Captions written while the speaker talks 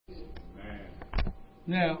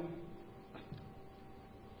Now,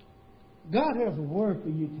 God has a word for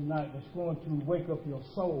you tonight that's going to wake up your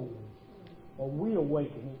soul, or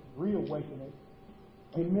reawaken it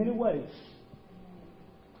in many ways.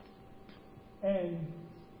 And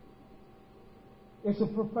it's a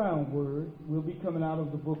profound word. We'll be coming out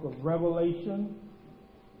of the book of Revelation.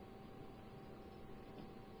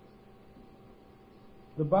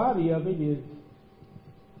 The body of it is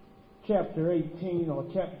chapter 18.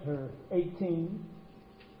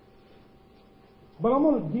 But I'm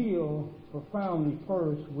going to deal profoundly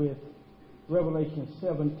first with Revelation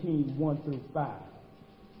 17, 1 through 5.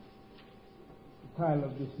 The title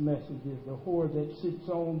of this message is The Whore That Sits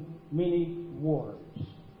on Many Waters.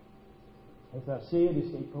 As I said,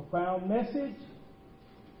 it's a profound message.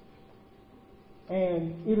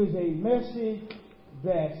 And it is a message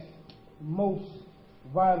that's most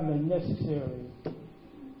vitally necessary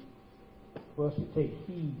for us to take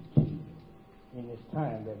heed to in this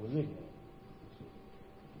time that we're living in.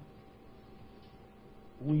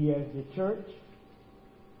 We as the church,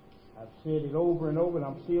 I've said it over and over, and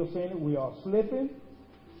I'm still saying it, we are slipping.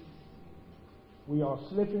 We are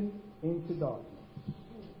slipping into darkness.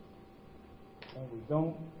 And we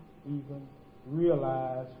don't even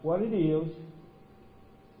realize what it is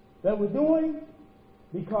that we're doing,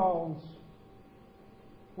 because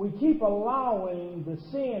we keep allowing the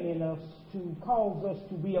sin in us to cause us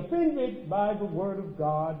to be offended by the Word of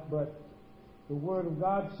God. But the Word of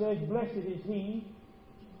God says, blessed is he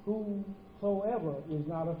whosoever is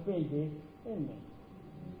not offended in me.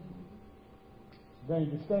 It's a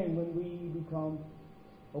dangerous thing when we become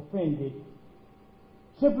offended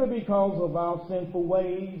simply because of our sinful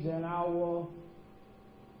ways and our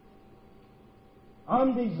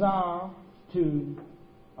undesire to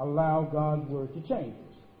allow God's Word to change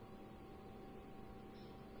us.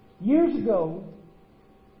 Years ago,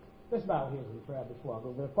 let's bow here in prayer before I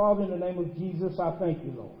go there. Father, in the name of Jesus, I thank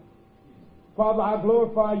you, Lord. Father, I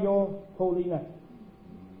glorify your holy name.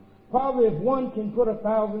 Father, if one can put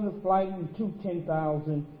 1,000 to flight and 2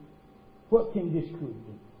 10,000, what can this crew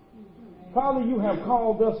do? Father, you have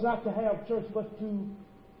called us not to have church, but to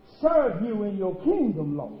serve you in your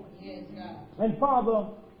kingdom, Lord. Yes, God. And Father,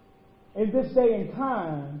 in this day and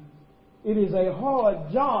time, it is a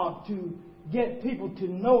hard job to get people to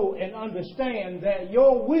know and understand that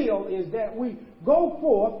your will is that we go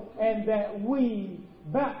forth and that we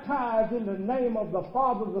baptize in the name of the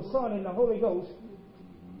Father, the Son, and the Holy Ghost,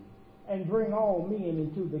 and bring all men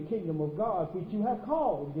into the kingdom of God, which you have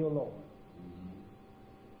called, dear Lord,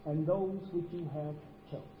 and those which you have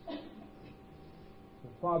chosen. So,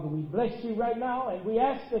 Father, we bless you right now, and we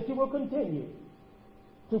ask that you will continue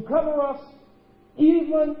to cover us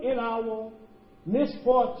even in our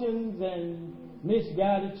misfortunes and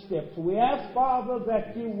misguided steps. So we ask, Father,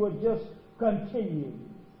 that you would just continue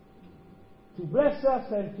to bless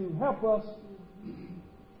us and to help us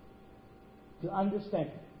to understand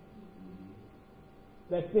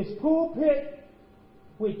that this pulpit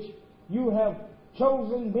which you have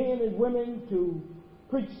chosen men and women to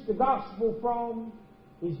preach the gospel from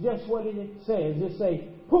is just what it says. It's a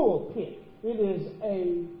pulpit. It is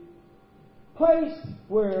a place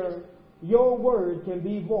where your word can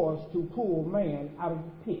be voiced to pull man out of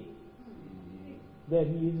the pit that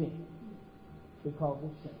he is in because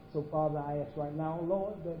of sin. So, Father, I ask right now,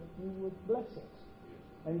 Lord, that you would bless us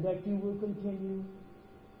and that you will continue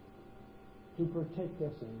to protect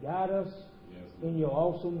us and guide us in your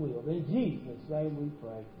awesome will. In Jesus' name we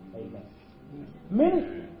pray. Amen.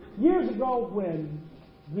 Many years ago, when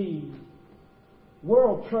the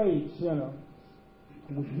World Trade Center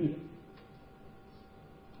was hit,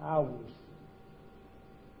 I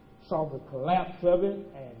saw the collapse of it,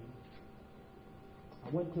 and I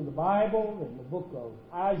went to the Bible in the book of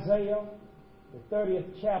Isaiah, the 30th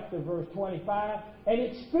chapter, verse 25, and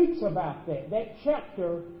it speaks about that. That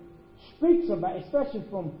chapter speaks about, especially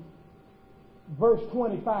from verse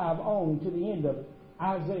 25 on to the end of it,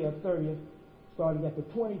 Isaiah 30th, starting at the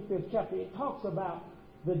 25th chapter, it talks about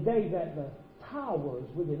the day that the towers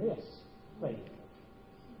with an S failed.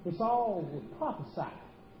 It's all prophesied.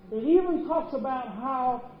 It even talks about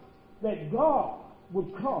how that God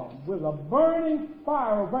would come with a burning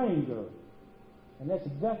fire of anger. And that's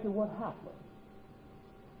exactly what happened.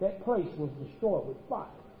 That place was destroyed with fire.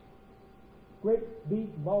 Great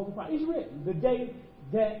big balls of fire. It's written, the day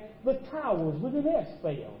that the towers with an S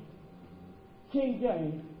fell. King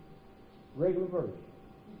James, regular version,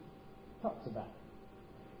 talks about it.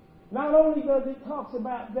 Not only does it talk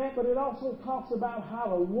about that, but it also talks about how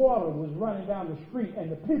the water was running down the street and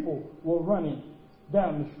the people were running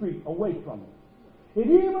down the street away from it. It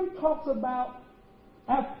even talks about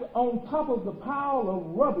on top of the pile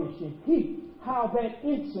of rubbish and heap, how that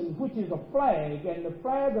ensign, which is a flag, and the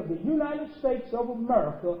flag of the United States of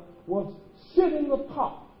America, was sitting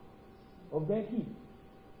atop of that heap.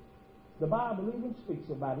 The Bible even speaks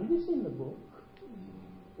about it. It's in the book.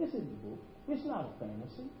 It's in the book. It's not a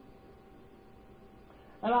fantasy.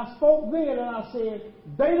 And I spoke then and I said,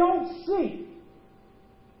 they don't see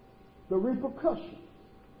the repercussions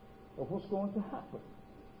of what's going to happen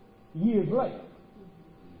years later.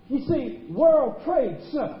 You see, World Trade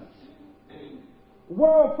Center,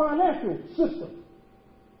 World Financial System,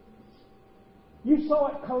 you saw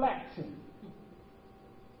it collapsing.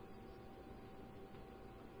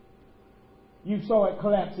 You saw it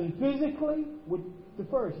collapsing physically with the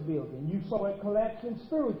first building. You saw it collapsing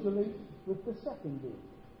spiritually with the second building.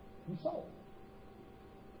 You saw it.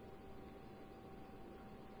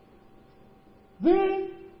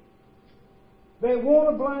 Then they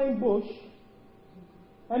want to blame Bush,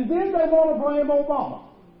 and then they want to blame Obama.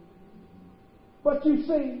 But you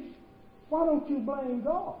see, why don't you blame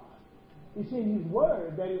God? It's in His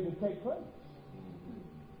Word that it will take place.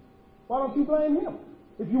 Why don't you blame Him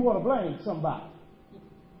if you want to blame somebody?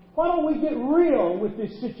 Why don't we get real with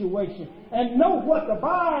this situation and know what the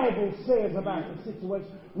Bible says about the situation?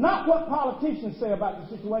 Not what politicians say about the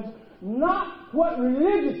situation, not what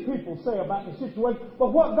religious people say about the situation,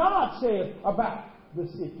 but what God says about the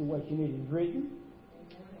situation. It is written.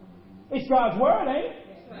 It's God's Word, ain't it?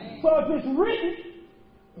 So if it's written,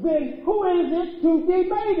 then who is it to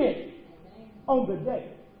debate it? On the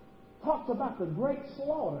day. Talks about the great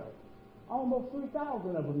slaughter. Almost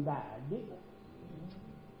 3,000 of them died, didn't it?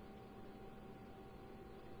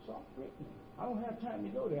 So it's written. I don't have time to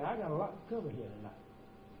go there. I got a lot to cover here tonight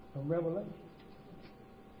from Revelation.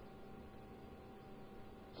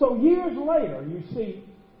 So years later, you see,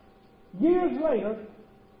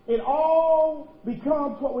 it all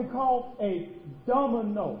becomes what we call a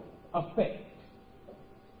domino effect.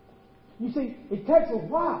 You see, it takes a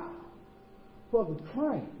while for the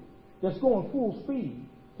train that's going full speed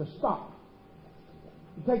to stop.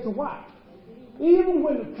 It takes a while. Even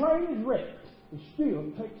when the train is wrecked, it still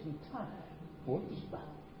takes some time for it to stop.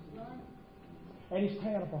 And it's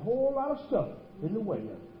tearing up a whole lot of stuff in the way of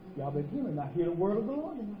it. Y'all been hearing, I hear the word of the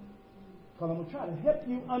Lord tonight. Because I'm going to try to help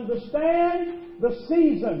you understand the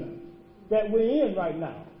season that we're in right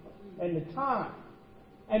now, and the time,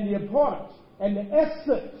 and the importance, and the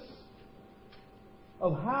essence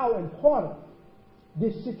of how important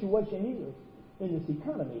this situation is in this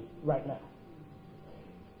economy right now.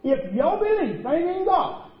 If your belief ain't in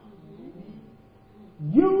God,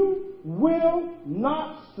 you will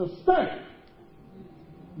not sustain.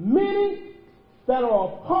 Many that are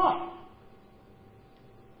apart,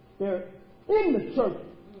 they're in the church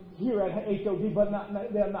here at HOD, but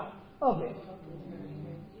they're not of it.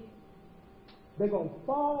 They're going to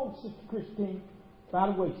fall, Sister Christine, by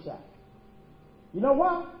the wayside. You know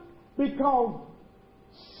why? Because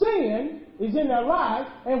sin is in their life,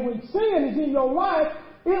 and when sin is in your life,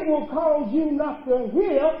 it will cause you not to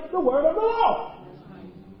hear the word of the Lord.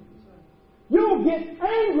 You'll get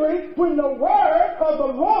angry when the word of the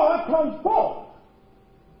Lord comes forth.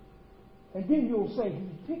 And then you'll say,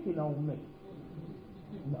 he's picking on me.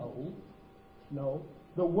 No.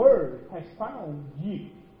 The word has found you.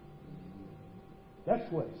 That's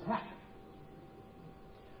what has happened.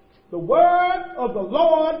 The word of the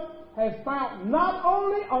Lord has found not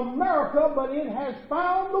only America, but it has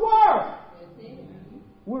found the world.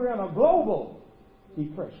 We're in a global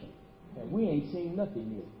depression, and we ain't seen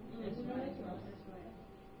nothing yet.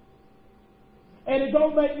 And it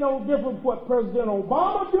don't make no difference what President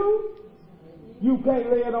Obama do. You can't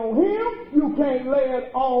lay it on him. You can't lay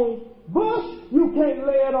it on Bush. You can't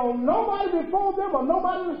lay it on nobody before them or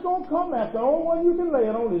nobody that's going to come after. The only one you can lay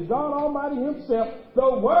it on is God Almighty Himself.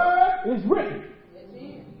 The word is written.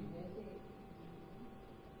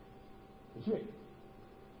 It's written.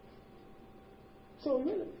 So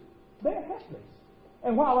really, they're helpless.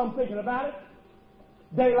 And while I'm thinking about it,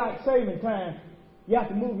 daylight saving time, you have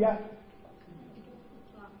to move your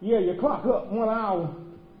clock up 1 hour.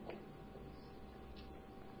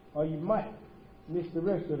 Or you might miss the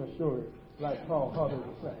rest of the story, like Paul Harlots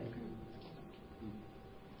was saying.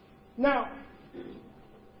 Now,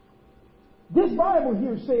 this Bible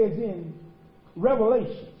here says in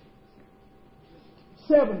Revelation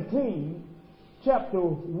 17, chapter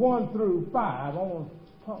 1 through 5, I want to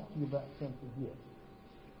talk to you about something here.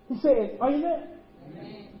 He says, are you there?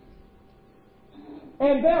 Amen.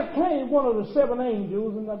 And there came one of the 7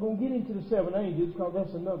 angels, and I'm not going to get into the 7 angels because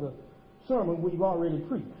that's another sermon we've already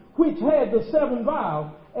preached, which had the 7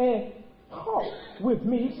 vials, and talked with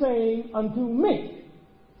me, saying unto me,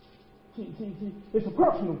 See, it's a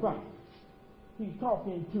personal thing. He's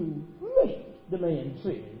talking to me, the man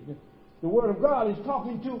said. The Word of God is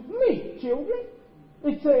talking to me, children.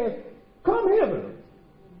 It says, come hither,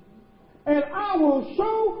 and I will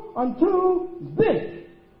show unto thee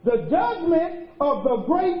the judgment of the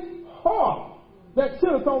great harlot that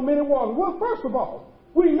sitteth on many waters. Well, first of all,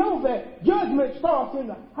 we know that judgment starts in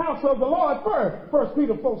the house of the Lord first. 1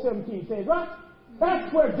 Peter 4:17 says, right?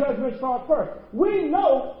 That's where judgment starts first. We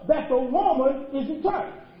know that the woman is the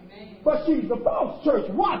church. Amen. But she's the false church.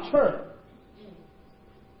 Watch her.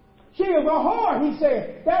 She is a whore, he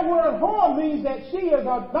said. That word whore means that she is a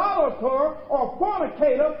idolater or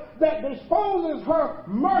fornicator that disposes her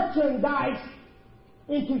merchandise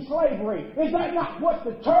into slavery. Is that not what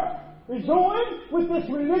the church is doing with this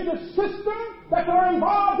religious system that they're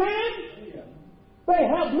involved in? They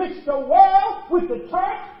have mixed the world with the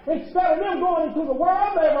church. Instead of them going into the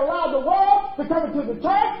world, they've allowed the world to come into the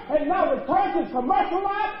church, and now the church is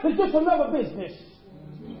commercialized. It's just another business.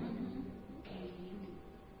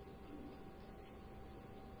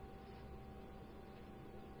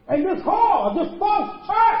 And this whore, this false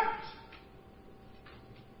church,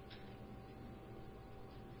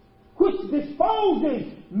 which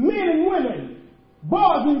disposes men and women,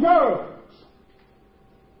 boys and girls,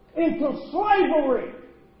 into slavery.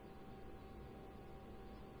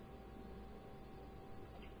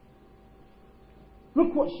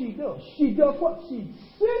 Look what she does. She does what? She's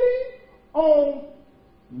sitting on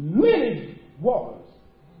many waters.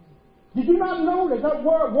 Did you not know that that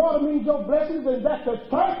word water means your blessings, and that the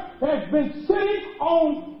church has been sitting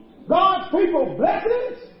on God's people's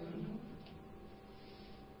blessings?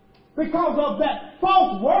 Because of that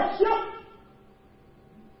false worship,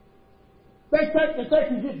 they think that they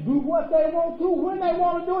can just do what they want to, when they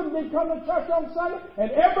want to do it, and then come to church on Sunday,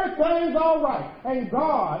 and everything's all right. And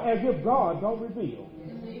God, as if God don't reveal.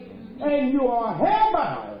 And you are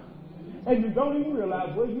hellbound, and you don't even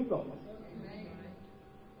realize where you're going.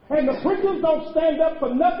 And the preachers don't stand up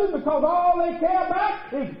for nothing because all they care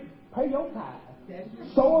about is pay your tithe,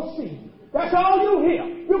 sow a seed. That's all you hear.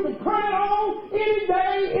 You can turn it on any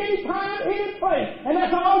day, any time, any place, and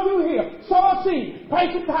that's all you hear. Sow a seed,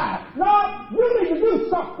 pay your tithe. No, you need to do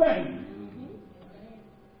something.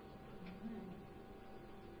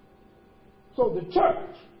 So the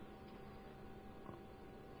church,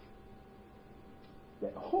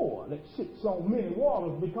 that whore that sits on many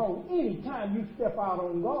waters, because any time you step out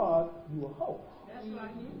on God, you a whore. That's right.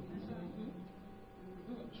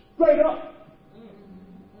 Straight up.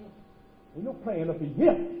 Ain't no playing up in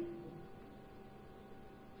here.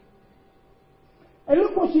 And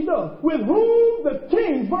look what she does. With whom the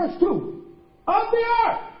kings, verse 2, of the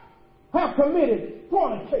earth have committed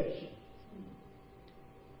fornication.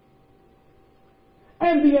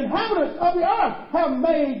 And the inhabitants of the earth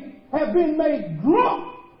have been made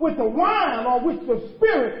drunk with the wine or with the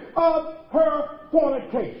spirit of her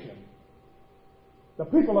fornication. The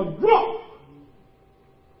people are drunk,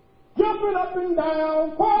 jumping up and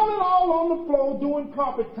down, falling all on the floor, doing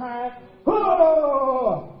carpet time,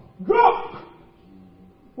 drunk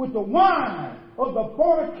with the wine of the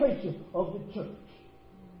fornication of the church.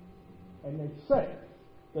 And they say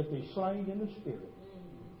that they're slain in the spirit.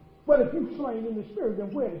 But if you're slain in the spirit,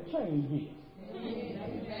 then where the change is?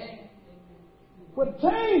 Where the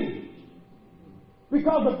change?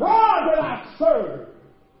 Because the God that I serve,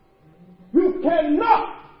 you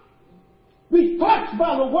cannot be touched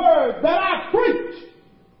by the word that I preach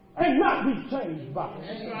and not be changed by it.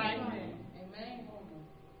 That's right. Amen.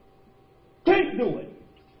 Can't do it.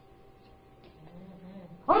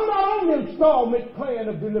 I'm not on the installment plan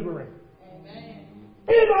of delivery. Amen.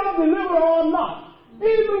 Either I'm delivered or I'm not.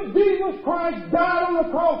 Either Jesus Christ died on the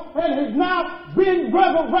cross and has now been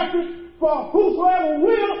resurrected for whosoever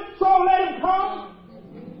will, so let him come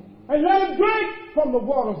and let him drink from the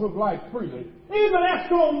waters of life freely. Either that's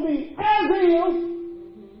going to be as is,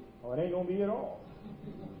 or it ain't going to be at all.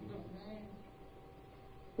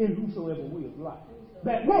 In whosoever will life.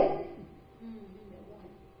 That won't.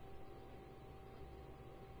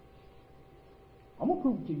 I'm going to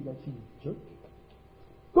prove to you that she's a church.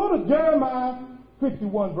 Go to Jeremiah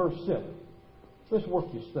 51 verse 7. Let's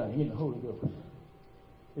work this thing in the Holy Ghost.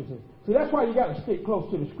 See, that's why you got to stick close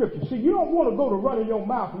to the Scripture. See, you don't want to go to running your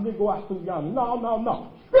mouth and then go out through yonder.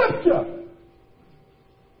 No. Scripture!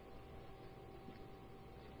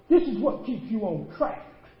 This is what keeps you on track.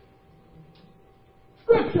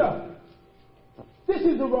 Scripture! This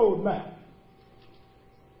is the road map.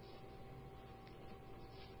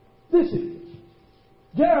 This is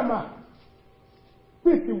Jeremiah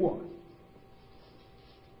 51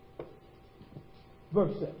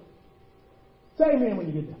 verse 7. Say amen when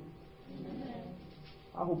you get there.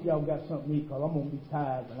 I hope y'all got something to eat, because I'm going to be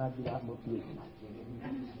tired when I get out my sleep.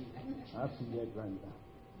 I see that right now.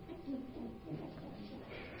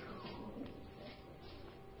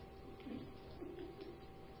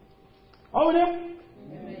 Over there,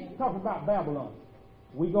 talking about Babylon.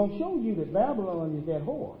 We're going to show you that Babylon is that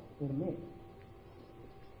whore in a minute.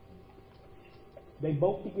 They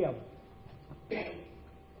both together.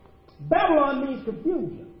 Babylon means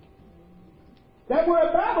confusion. That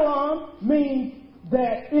word Babylon means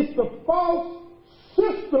that it's the false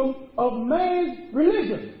system of man's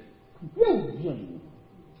religion. Confusion.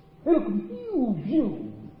 It'll confuse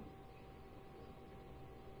you.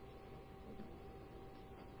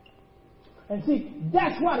 And see,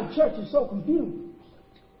 that's why the church is so confused.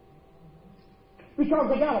 Because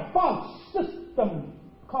they got a false system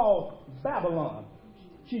called Babylon.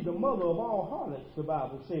 She's the mother of all harlots, the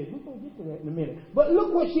Bible says. We're going to get to that in a minute. But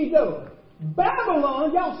look what she does.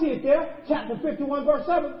 Babylon, y'all see it there, chapter 51, verse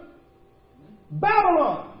 7.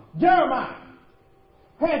 Babylon, Jeremiah,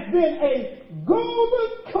 has been a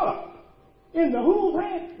golden cup in the whose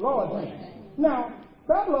hand? Lord's hand. Now,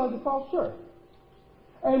 Babylon is a false church.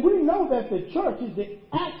 And we know that the church is the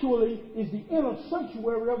inner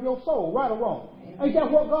sanctuary of your soul, right or wrong. Ain't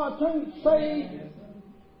that what God saves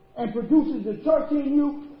and produces the church in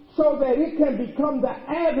you so that it can become the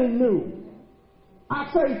avenue?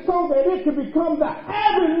 I say so that it can become the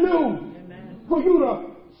avenue for you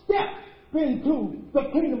to step into the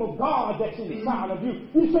kingdom of God that's inside of you.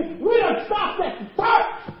 You say, we done stopped at the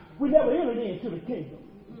church. We never entered into the kingdom.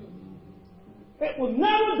 It was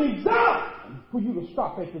never designed for you to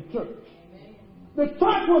stop at the church. The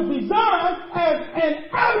church was designed as an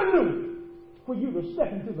avenue for you to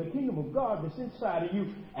step into the kingdom of God that's inside of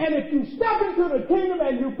you. And if you step into the kingdom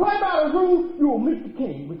and you play by the rules, you will meet the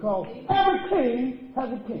king, because every king has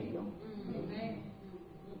a kingdom.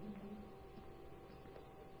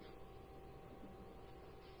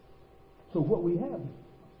 So what we have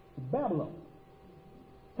is Babylon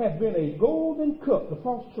has been a golden cup, the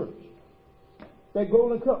false church. That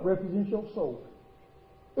golden cup represents your soul.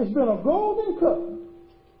 It's been a golden cup.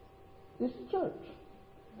 It's the church.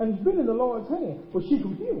 And it's been in the Lord's hand, but she's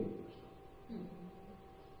confused.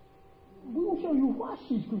 We're going to show you why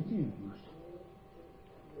she's confused.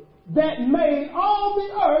 That made all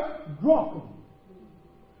the earth drunken.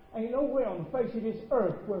 Ain't nowhere on the face of this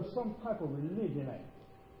earth where some type of religion ain't.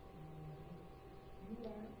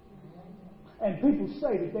 And people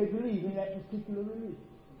say that they believe in that particular religion.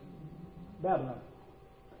 Babylon.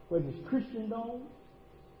 Whether it's Christendom,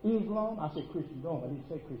 Islam, I say Christendom, I didn't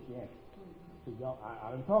say Christianity. So y'all,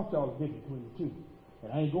 I done talked to y'all the difference between the two.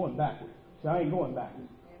 And I ain't going backwards. So I ain't going backwards.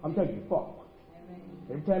 I'm taking you forward.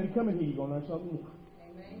 Every time you come in here, you're going to learn something new.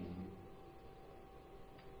 Amen.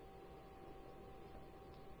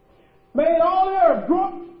 Made all the earth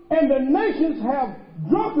drunk, and the nations have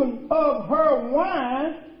drunken of her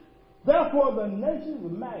wine. Therefore the nations are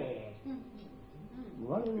mad.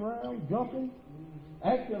 Running around, jumping,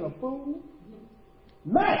 acting a fool.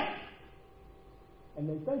 Mad. And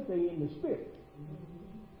they think they're in the spirit.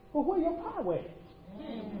 But where your power at?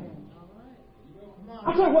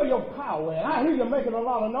 I said, where your power at? I hear you making a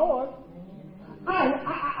lot of noise.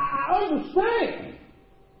 I understand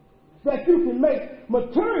that you can make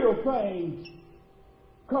material things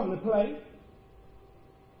come to play.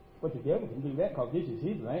 But the devil can do that because this is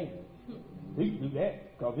his land. He can do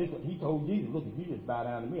that because this is what he told Jesus. Look, if you just bow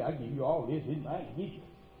down to me, I give you all this. I can give you.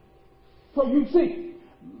 So you see,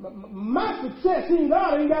 my success in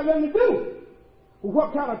God ain't got nothing to do with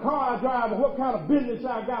what kind of car I drive, or what kind of business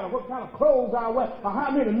I got, or what kind of clothes I wear, or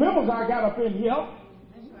how many members I got up in here.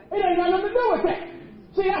 It ain't got nothing to do with that.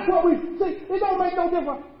 See, that's what we see. It don't make no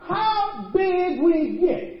difference how big we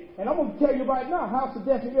get. And I'm going to tell you right now, House of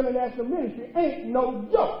Destiny International Ministry ain't no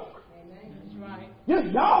joke. That's right.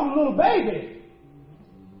 Just y'all little babies.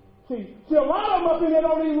 See, a lot of them up in there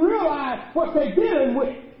don't even realize what they're dealing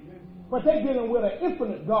with. But they're dealing with an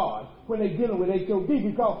infinite God when they're dealing with HOD,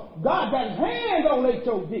 because God got his hands on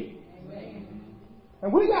HOD. Amen.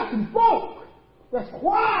 And we got some folk that's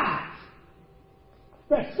quiet,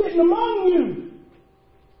 that's sitting among you.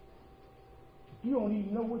 You don't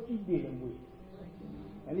even know what you're dealing with.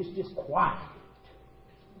 And it's just quiet.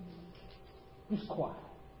 Just quiet.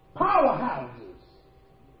 Powerhouses.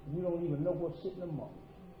 And you don't even know what's sitting among you.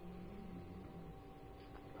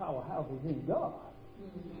 Powerhouses in God.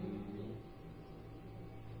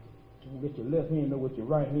 You get your left hand know what your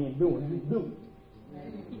right hand doing. You do.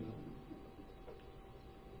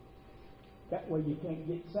 That way you can't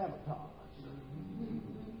get sabotaged.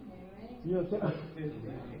 You know what I'm saying?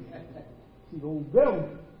 See, the old devil.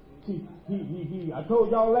 See, I told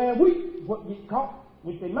y'all last week what get caught.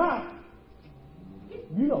 with their mouth.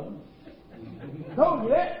 You know. Told you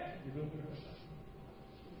that.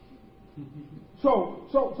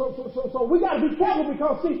 So we got to be careful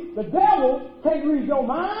because, see, the devil can't read your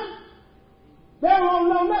mind. The devil don't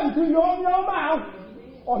know nothing till you open your mouth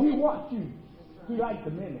or he watch you. He likes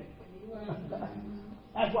to mimic.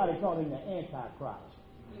 That's why they call him the Antichrist.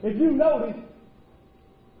 If you notice,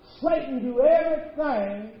 Satan do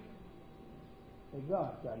everything that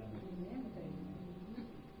God got to do.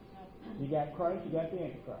 You got Christ, you got the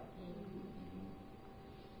Antichrist.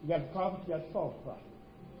 You got the prophet, you got the false prophet.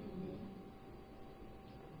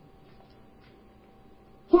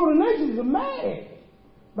 So the nations are mad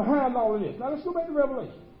behind all of this. Now let's go back to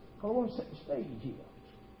Revelation, because I want to set the stage here.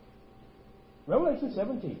 Revelation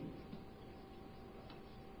 17.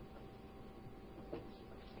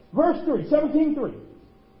 Verse 3, 17:3.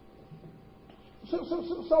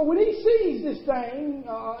 So when he sees this thing,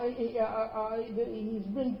 he's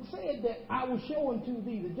been said that I will show unto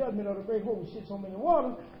thee the judgment of the great whore which sits on many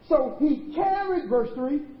waters. So he carried, verse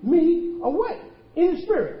 3, me away in the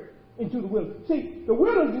spirit into the wilderness. See, the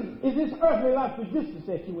wilderness is this earthly life existence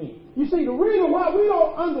that you're in. You see, the reason why we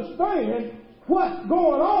don't understand what's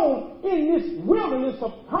going on in this wilderness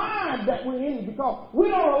of time that we're in is because we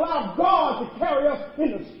don't allow God to carry us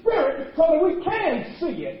in the spirit so that we can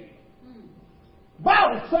see it.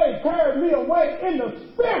 Bible says, carry me away in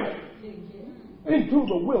the spirit into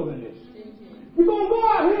the wilderness. You're going to go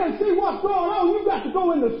out here and see what's going on. You've got to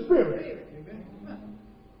go in the spirit.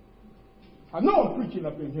 I know I'm preaching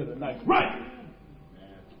up in here tonight. Right.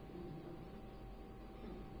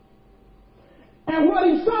 And what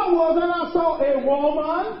he saw was, and I saw a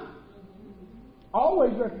woman,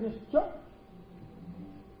 always represents the church,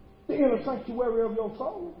 the inner sanctuary of your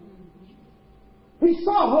soul. He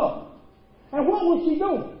saw her. And what was she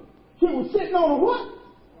doing? She was sitting on a what?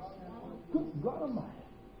 Good God Almighty.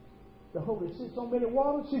 The Holy sits on many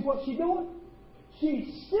waters. See what she's doing?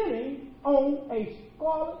 She's sitting on a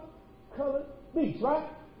scarlet-colored beast, right?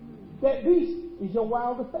 That beast is your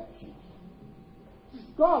wild affection.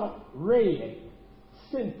 Scarlet, red,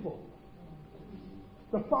 sinful.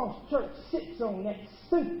 The false church sits on that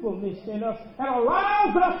sinfulness in us and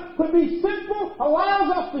allows us to be sinful,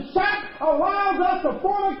 allows us to shout, allows us to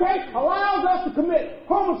fornicate, allows us to commit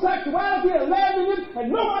homosexuality and lesbianism,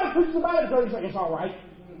 and nobody preaches about it because they say it's all right.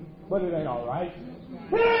 But it ain't all right.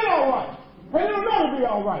 It ain't all right. And it'll never be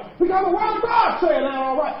all right. Because the word of God said it ain't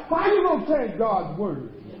all right. How are you going to change God's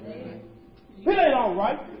word? It ain't all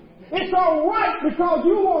right. It's all right because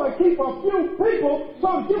you want to keep a few people so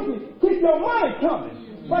that you can keep your money coming.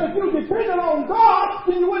 But if you depended on God,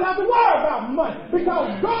 then you wouldn't have to worry about money.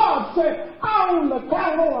 Because God said, I own the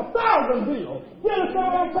cattle on 1,000 hills. You understand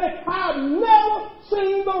what I'm saying? I've never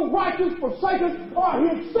seen the righteous forsaken or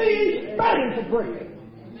his seed begging for bread.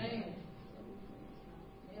 Amen.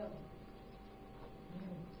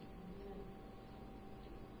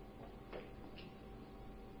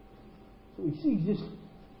 So he sees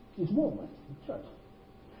this woman in church.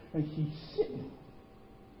 And she's sitting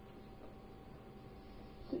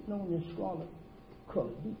on this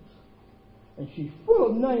scarlet-colored beast. And she's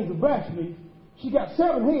full of names of blasphemy. She got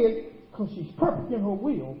 7 heads because she's perfect in her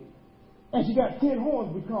will. And she got 10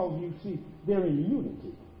 horns because, you see, they're in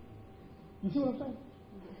unity. You see what I'm saying?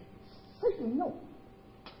 Satan knows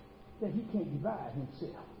that he can't divide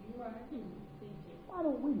himself. Why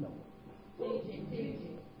don't we know it?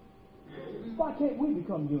 Why can't we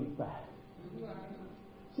become unified?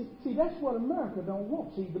 See, that's what America don't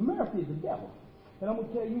want. See, America is the devil. And I'm going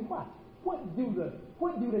to tell you why. What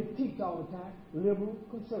do they teach all the time? Liberal,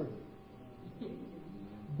 conservative.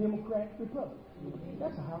 Democrat, Republican.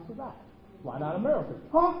 That's a house of God. Why not America?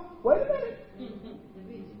 Huh? Wait a minute.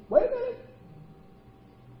 Wait a minute.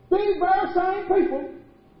 These very same people,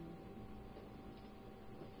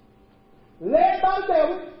 led by the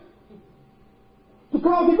devil, to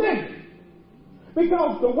cause division.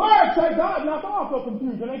 Because the word says God not also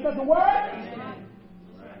confusion. Ain't that the word?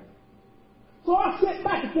 So I sit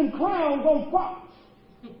back at them clowns on Fox.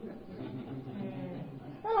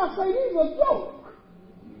 And I say, these are jokes.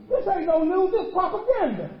 This ain't no news, this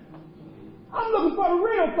propaganda. I'm looking for the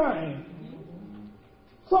real thing.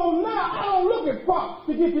 So now I don't look at Fox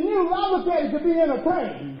to get the news, I look at it to be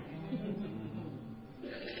entertained.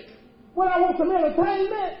 When I want some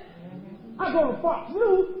entertainment, I go to Fox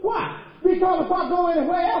News. Why? Because if I go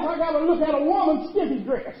anywhere else, I got to look at a woman's skimpy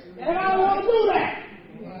dress. And I don't want to do that.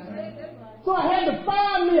 So I had to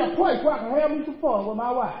find me a place where I can have me some fun with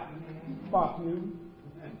my wife. Fox News.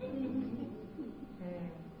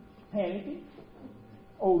 Hannity.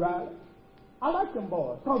 O'Reilly. I like them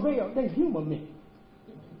boys because they humor me.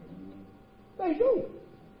 They do.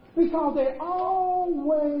 Because they're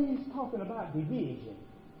always talking about division.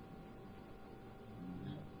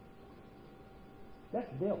 That's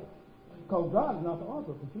the devil. Because God is not the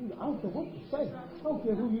author of confusion. I don't care what you say. I don't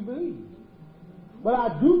care who you believe. But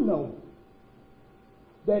I do know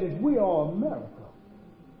that if we are America,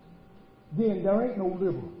 then there ain't no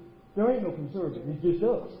liberal. There ain't no conservative. It's just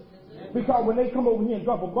us. Because when they come over here and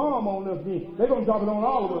drop a bomb on us, then they're going to drop it on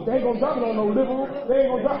all of us. They ain't going to drop it on no liberal. They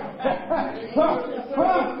ain't going to drop it.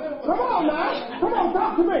 Come on now. Come on,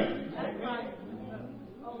 talk to me.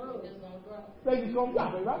 They just going to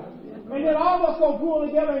drop it, right? And then all of us going to pull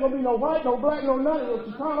together. Ain't going to be no white, no black, no nothing, no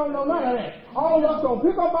Chicano, no none of that. All of us going to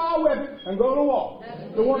pick up our weapons and go to war.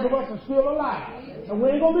 The ones of us are still alive. And we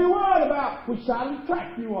ain't going to be worried about which side of the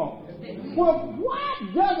track you on. Well, why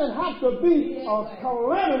does it have to be a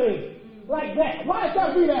calamity like that? Why does it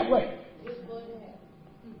have to be that way?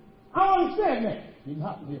 I don't understand that. You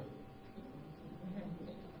have to do.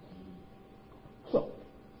 So,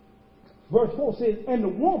 verse 4 says, and the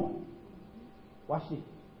woman, watch this,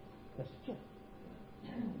 that's the church.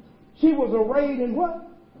 She was arrayed in what?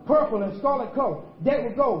 Purple and scarlet color, decked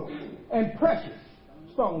with gold, and precious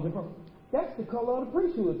stones and purple. That's the color of the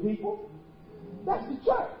priesthood, people. That's the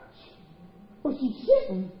church. But she's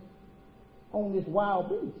sitting on this wild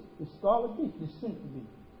beast, this scarlet beast, this sinful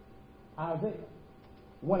beast. Isaiah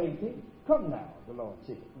 1:18. Come now, the Lord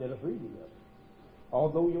said, let us read it.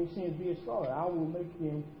 Although your sins be as scarlet, I will make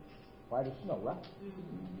them white as snow, right?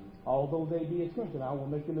 Although they be as crimson, I will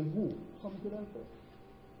make them as wool. Something to that effect.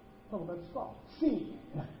 Talk about scarlet. Sin.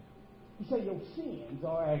 He said your sins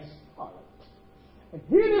are as scarlet. And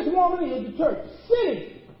here this woman is, the church,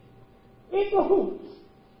 sitting in the hoops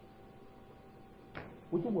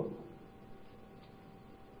with the world.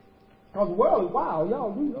 Because the world is wild.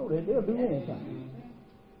 Y'all do know that. They'll do anything.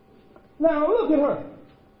 Now look at her.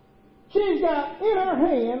 She's got in her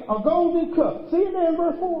hand a golden cup. See it there in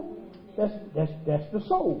verse 4? That's the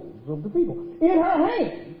souls of the people. In her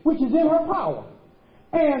hand, which is in her power.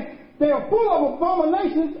 And they are full of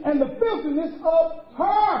abominations and the filthiness of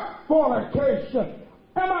her fornication.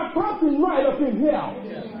 Am I talking right up in here?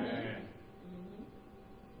 Yes.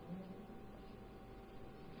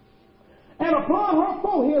 And upon her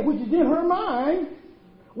forehead, which is in her mind,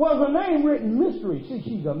 was a name written mystery. See,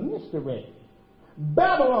 she's a mystery.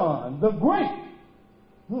 Babylon, the great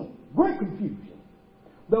confusion.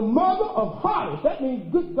 The mother of harlots. That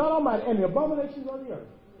means good God Almighty and the abominations of the earth.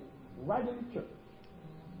 Right in the church.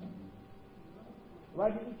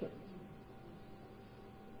 Right in the church.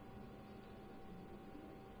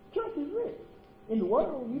 Church is rich. In the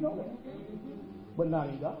world, you know that. But not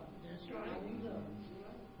in God.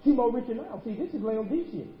 See more richer now. See, this is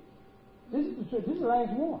Laodicea. This is the church. This is the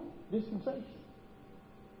last one. Dispensation.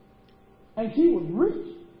 And she was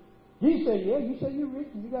rich. He said, yeah, you say you're rich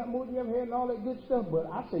and you got more than you ever had and all that good stuff, but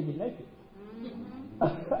I say you're naked.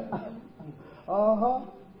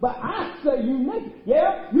 But I say you naked.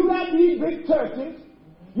 Yeah, you got these big churches.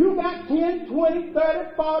 You got 10, 20,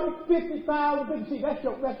 30, 40, 50,000. See, that's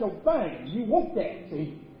your thing. You want that,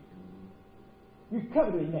 see. You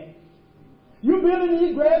coveting that. You building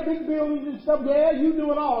these great big buildings and stuff. Yeah, you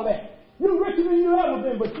doing all that. You richer than you ever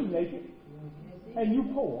been, but you naked. And you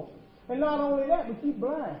poor. And not only that, but you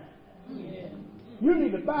blind. You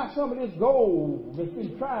need to buy some of this gold that's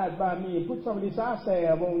been tried by me and put some of this eye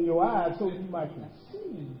salve on your eyes so you might can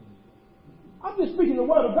see. I'm just speaking the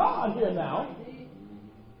word of God here now.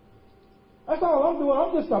 That's all I'm doing.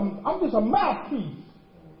 I'm just a mouthpiece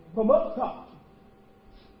from up top.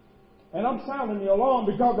 And I'm sounding the alarm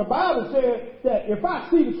because the Bible said that if I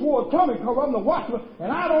see the sword coming, because I'm the watchman,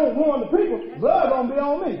 and I don't warn the people, blood going to be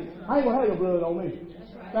on me. I ain't going to have your blood on me.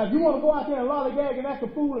 Now, if you want to go out there and lollygag and act a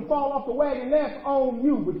fool and fall off the wagon, that's on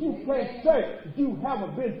you. But you can't say that you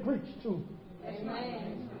haven't been preached to.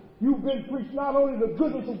 Amen. You've been preached not only the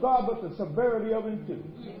goodness of God, but the severity of Him too.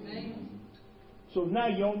 Amen. So now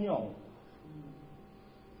you're on your own.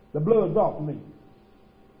 The blood's off me.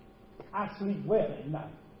 I sleep well at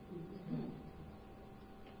night.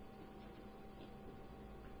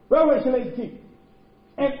 Revelation 18.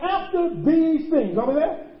 And after these things, over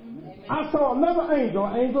there, I saw another angel.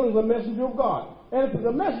 An angel is a messenger of God. And if it's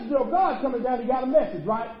a messenger of God coming down, he got a message,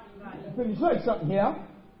 right? Let me say something here.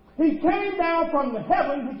 He came down from the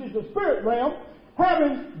heaven, which is the spirit realm,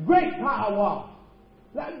 having great power.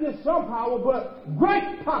 Not just some power, but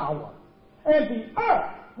great power. And the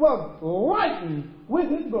earth was lightened with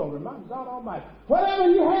His glory. My God Almighty. Whatever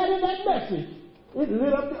He had in that message, it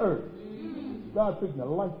lit up the earth. God's fixing to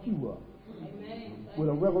light you up. Amen. With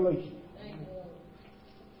a revelation.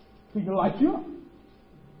 He can light you up.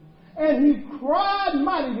 And He cried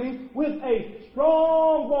mightily with a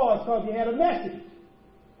because he had a message.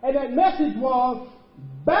 And that message was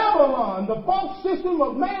Babylon, the false system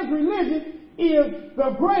of man's religion,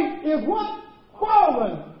 is what?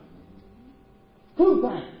 Fallen. 2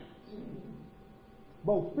 times.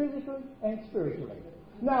 Both physically and spiritually.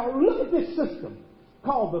 Now look at this system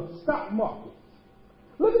called the stock market.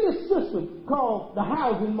 Look at this system called the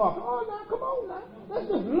housing market. Oh, now, come on now. Let's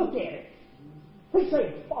just look at it. He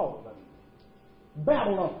said fallen.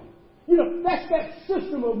 Babylon. You know, that's that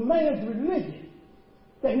system of man's religion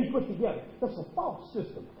that he put together. That's a false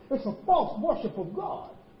system. It's a false worship of God.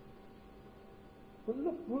 But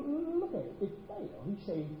look at it. It failed. He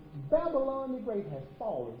said Babylon the Great has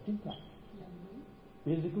fallen 2 times.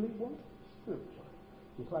 Physically, what? Spiritually.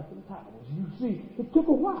 Just like in towers. You see, it took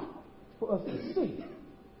a while for us to see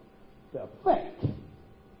the effect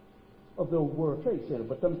of the World Trade Center.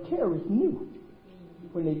 But them terrorists knew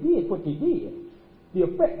when they did what they did, the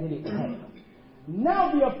effect that it had.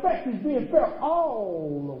 Now the effect is being felt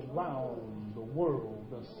all around the world.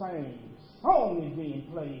 The same song is being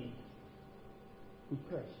played.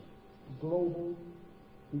 Depression. Global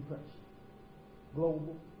depression.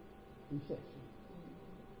 Global recession.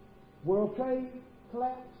 World trade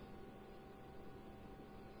collapse.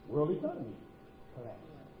 World economy collapse.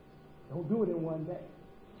 Don't do it in one day.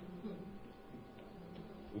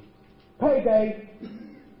 Payday.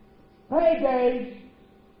 Payday.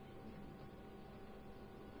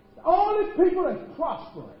 The only people that's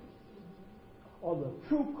prospering are the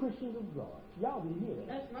true Christians of God. Y'all didn't hear that.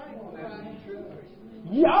 That's right.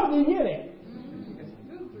 Y'all didn't hear that.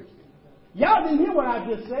 Y'all didn't hear what I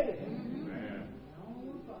just said.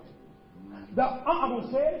 I'm going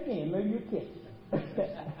to say it again. Maybe you'll catch it.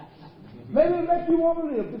 Maybe it'll make you want to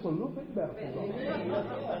live just a little bit better.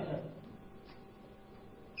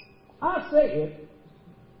 I said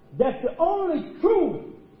that the only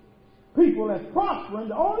true people that's prospering,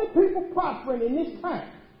 the only people prospering in this time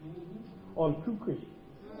are the true Christians.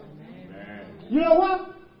 You know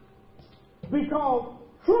what? Because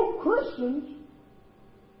true Christians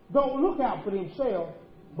don't look out for themselves,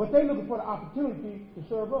 but they're looking for the opportunity to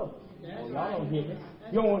serve others. Well, y'all don't hear that.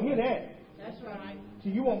 You don't want to hear that. That's right. So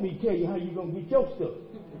you want me to tell you how you're going to get your stuff.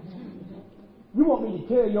 You want me to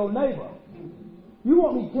tell your neighbor. You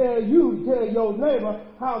want me to tell your neighbor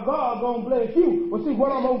how God's going to bless you. Well, see,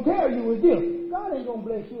 what I'm going to tell you is this. God ain't going to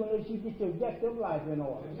bless you unless you get your debt of life in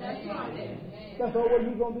order. That's right. That's the way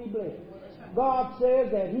you're going to be blessed. God says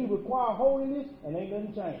that he requires holiness and ain't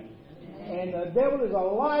nothing changed. And the devil is a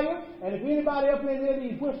liar. And if anybody up in there,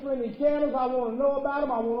 these whispering these candles, I want to know about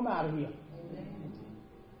them. I want them out of here.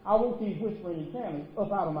 I want these whispering these candles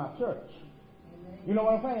up out of my church. You know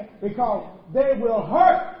what I'm saying? Because they will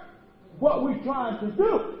hurt what we're trying to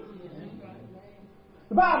do.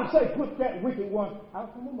 The Bible says, put that wicked one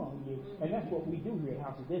out from among you. And that's what we do here at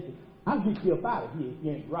House of District. I'll get you up out of here if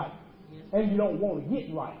you ain't right. And you don't want to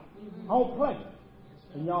get right. I don't play.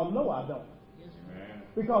 And y'all know I don't.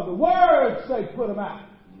 Because the words say put them out.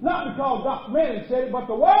 Not because Dr. Manning said it, but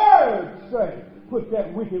the words say put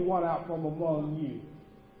that wicked one out from among you.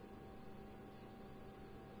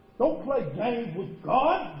 Don't play games with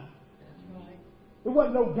God. It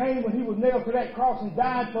wasn't no game when he was nailed to that cross and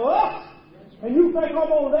died for us. And you think I'm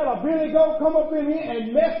going to let a billy goat come up in here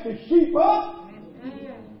and mess the sheep up?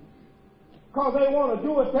 Because they want to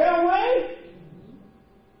do it their way?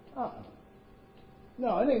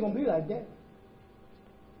 No, it ain't going to be like that.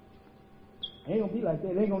 It ain't going to be like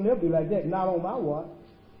that. It ain't going to never be like that. Not on my watch.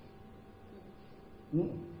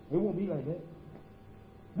 It won't be like that.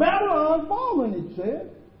 Babylon fallen, it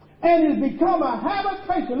said, and has become a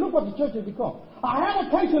habitation. Look what the church has become. A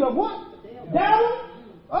habitation of what? Devil?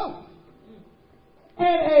 Oh.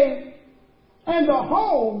 And the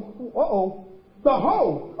whole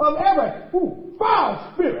of every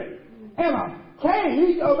foul spirit, and a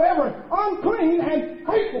cage of every unclean and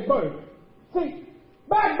hateful bird. See,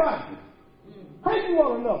 backbiting, hating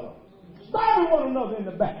one another, stabbing one another in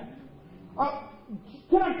the back.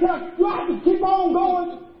 Do I have to keep on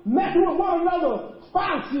going, messing with one another,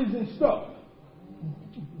 spouses and stuff?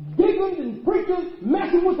 Deacons and preachers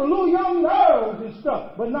messing with the little young girls and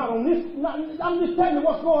stuff. But not on this. I'm just telling you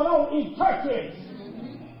what's going on in churches.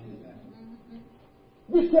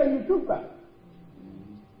 Just telling you the truth about it.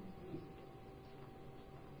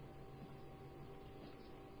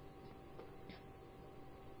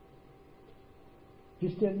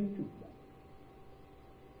 Just telling you the truth about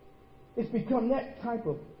it. It's become that type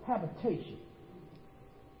of habitation.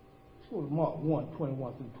 Let's go to Mark 1,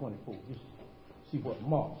 21 through 24. Just see what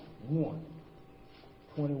Mark 1,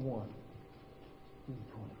 21 through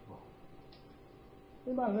 24.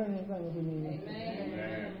 Anybody learn anything with me?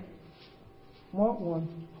 Amen. Mark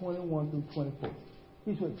 1, 21 through 24.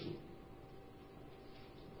 Here's what it says.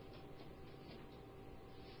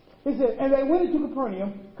 It said, and they went into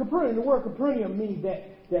Capernaum. Capernaum, the word Capernaum means that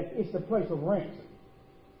it's the place of ransom.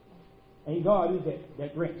 And God is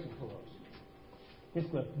that ransom for us. It's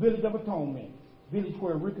the village of atonement, village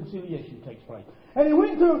where reconciliation takes place. And he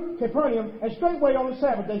went to Capernaum, and straightway on the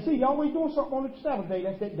Sabbath day, see, he always doing something on the Sabbath day,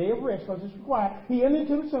 that's that day of rest, because it's required. He entered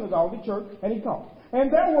into the synagogue, the church, and he taught.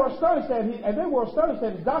 And they were astonished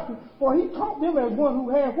at his doctrine, for he taught them as one who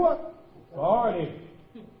had what? Authority.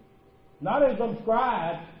 Not as some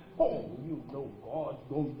scribe. Oh, you know God's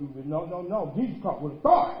going to do this. No. Jesus taught with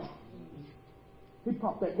authority. He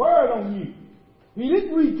popped that word on you. He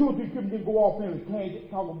didn't read 2 or 3 scriptures and go off in a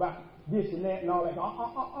tangent talking about this and that and all that.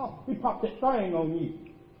 He popped that thing on you.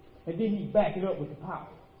 And then he backed it up with the power.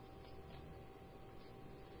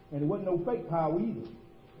 And it wasn't no fake power either.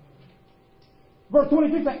 Verse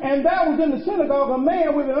 26 says, and there was in the synagogue a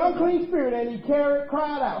man with an unclean spirit, and he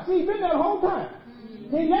cried out. See, he's been there the whole time.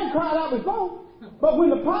 He never cried out before. But when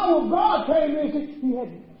the power of God came in, he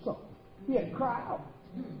had something. He had to cry out.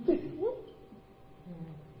 See,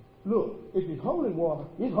 look, if it's holy water,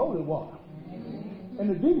 it's holy water. And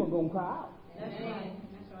the demon going to cry out. That's right.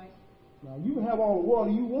 That's right. Now, you can have all the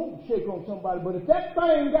water you want to shake on somebody, but if that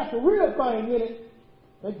thing got the real thing in it,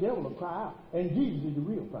 that devil will cry out. And Jesus is the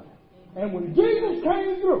real thing. And when Jesus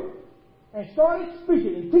came through and started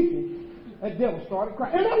speaking and teaching, that devil started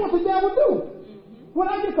crying. And that's what the devil do. When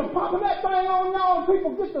I get to popping that thing on y'all,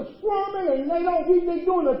 people get to squirming and they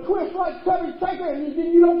doing a twist like Chubby Checker, and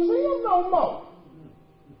then you don't see them no more.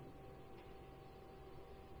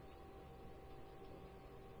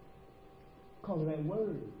 Because of that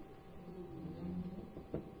word.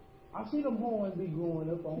 I see them horns be growing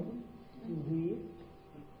up on them. His head.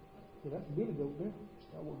 So that's a big goat there.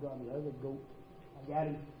 That what got me. That's a goat. I got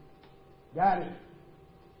it. Got it.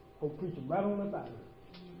 Go preach him right on up out of here.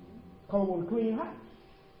 Because I want a clean house.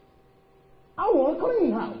 I want a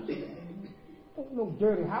clean house. Ain't no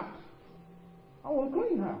dirty house. I want a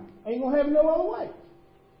clean house. Ain't going to have it no other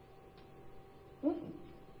way.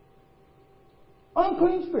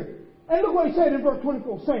 Unclean spirit. And look what he said in verse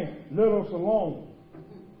 24, saying, let us alone.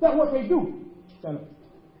 That's what they do. Stand up.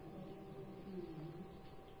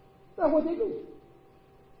 That's what they do.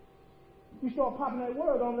 You start popping that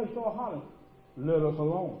word on, they start hollering, let us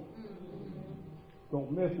alone.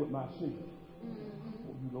 Don't mess with my sin.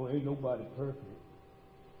 Well, you know, ain't nobody perfect.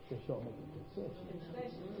 They start making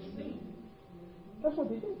concessions. That's what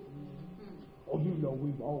they do. Oh, you know,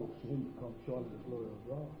 we've all sinned and come short of the glory of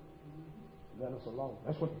God. Let us alone.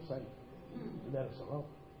 That's what they say. Let us alone.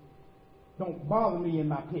 Don't bother me in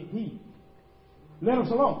my pet peeve. Let us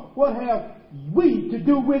alone. What have we to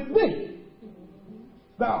do with thee?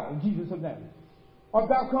 Thou, Jesus of Nazareth, art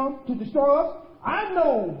thou come to destroy us? I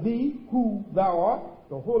know thee who thou art,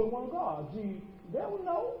 the Holy One of God. See, the devil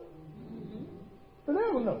knows. The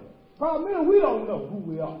devil knows. Problem is, we don't know who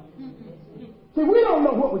we are. See, we don't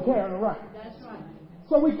know what we're carrying around. That's right.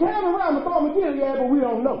 So we carry around the bomb of Gilead, but we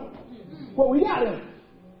don't know what we got in it.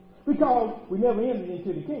 Because we never entered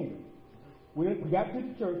into the kingdom. We got to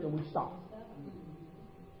the church and we stopped.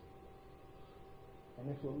 And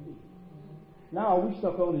that's what we did. Now we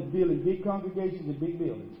stuck on this building big congregations and big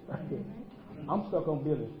buildings. I'm stuck on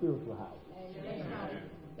building spiritual houses.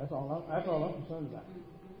 That's all I'm concerned about.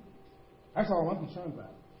 That's all I'm concerned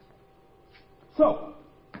about. So,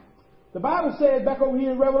 the Bible says back over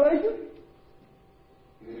here in Revelation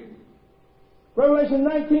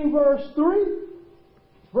 19 verse 3,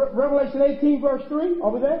 Revelation 18 verse 3,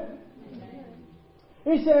 over there.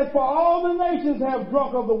 It says, for all the nations have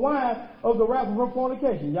drunk of the wine of the wrath of her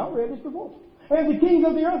fornication. Y'all read this before. And the kings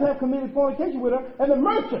of the earth have committed fornication with her, and the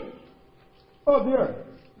merchants of the earth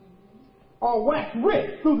are waxed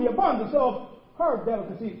rich through the abundance of her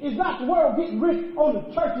delicacies. Is not the world getting rich on the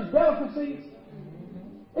church's delicacies?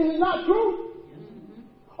 Is it not true?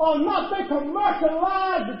 Or not they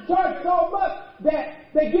commercialize the church so much that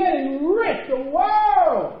they're getting rich? The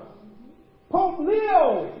world. Pope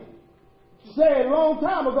Leo said a long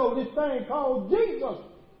time ago, this thing called Jesus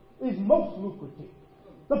is most lucrative.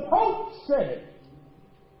 The Pope said it.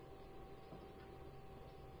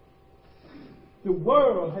 The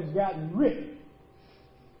world has gotten rich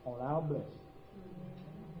on our blessing.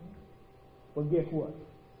 But guess what?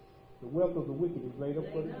 The wealth of the wicked is laid up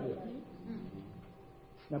for the good.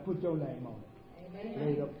 Now put your name on it.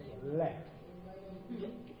 Laid up for lack.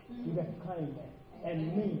 You got to claim that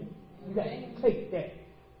and mean it. You got to take that.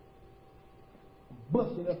 I'm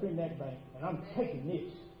busting up in that bank and I'm taking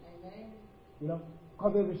this. You know?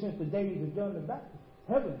 Because ever since the days of John the Baptist,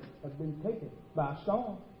 heaven has been taken by a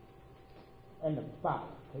storm. and the fire.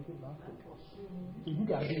 Take it by force. So you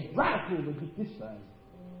got to be radical to get this thing.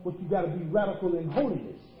 But you got to be radical in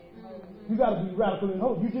holiness. You got to be radical in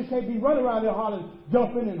holiness. You just can't be running around there hollering,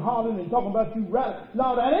 jumping and hollering and talking about you radical.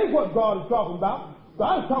 No, that ain't what God is talking about.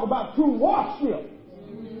 God is talking about true worship.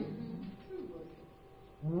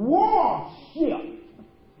 Worship.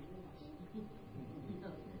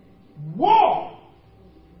 War.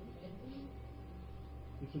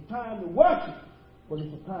 It's a time to worship, but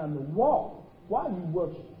it's a time to walk. Why are you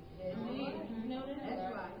worshiping? That's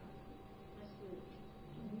right.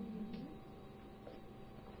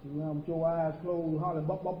 You know, with your eyes closed, hollering,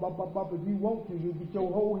 bop, bop, bop, bop, bop. If you want to, you'll get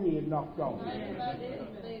your whole head knocked off.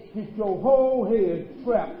 Get your whole head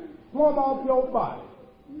strapped plumb off your body.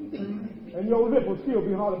 And your lip will still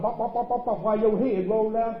be hollering, bop, bop, bop, bop, bop, while your head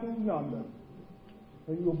rolls down through yonder.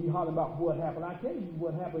 And you'll be hollering about what happened. I tell you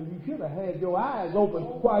what happened. You should have had your eyes open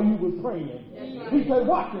while you was praying. He said,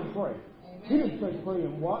 watch and pray. He didn't say pray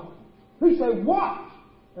and watch. He said, watch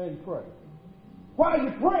and pray. While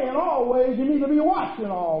you're praying always, you need to be watching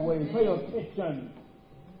always. Pay attention.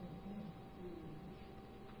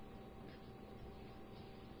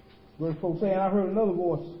 Verse 4 saying, I heard another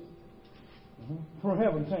voice from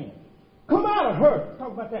heaven saying, come out of her.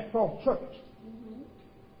 Talk about that false church.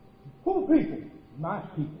 Who people? My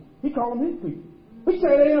people. He called them his people. He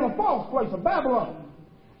said they're in a false place of Babylon,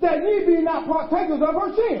 that ye be not partakers of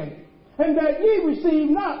her sin, and that ye receive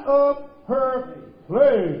not of her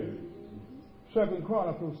plague. 2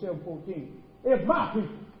 Chronicles 7:14. If my people,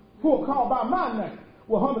 who are called by my name,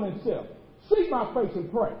 will humble themselves, seek my face and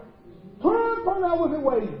pray, turn from their wicked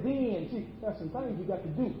ways, then, see, that's some things you got to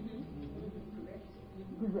do.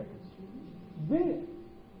 Then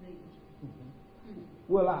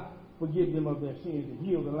will I forgive them of their sins and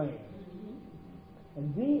heal the land.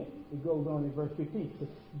 And then it goes on in verse 15.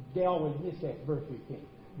 They always miss that verse 15.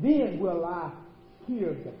 Then will I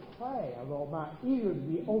hear the prayers, or my ears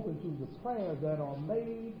be open to the prayers that are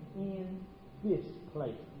made in this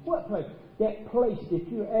place. What place? That place that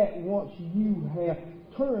you're at once you have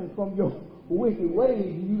turned from your wicked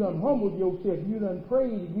ways, you done humbled yourself, you done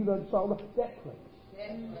prayed, you done saw that place.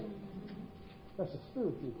 That's a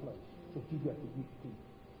spiritual place that you got to get to.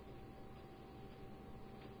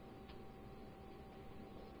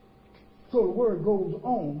 So the word goes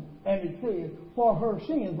on and it says, for her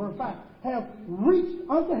sins, verse 5, have reached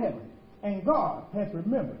unto heaven, and God hath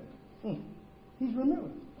remembered. He's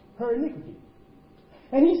remembered her iniquity.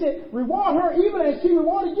 And he said, reward her even as she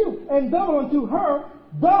rewarded you, and double unto her,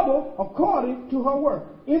 double according to her work.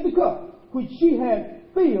 In the cup which she had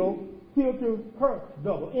filled to her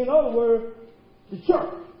double. In other words, the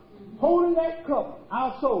church, holding that cup,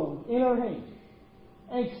 our souls, in her hand.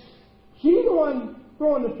 And she's the one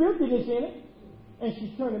throwing the filthiness in it, and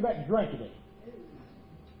she's turning back and drinking it.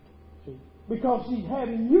 See? Because she's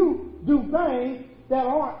having you do things that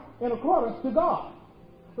aren't in accordance to God.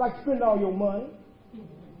 Like spend all your money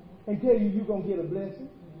and tell you you're going to get a blessing.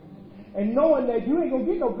 And knowing that you ain't going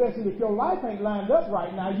to get no blessing if your life ain't lined up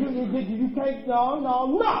right now. You can't, no.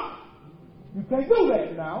 You can't do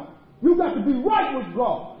that now. You got to be right with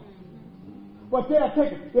God. But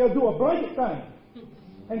they'll do a blanket thing.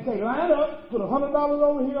 And say, line up, put $100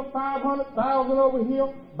 over here, 500,000 over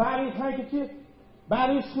here, buy this handkerchief,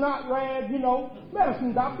 buy this snot rag,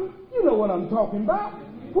 medicine doctor. You know what I'm talking about.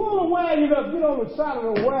 Pull the wagon up, get on the side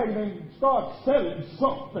of the wagon and start selling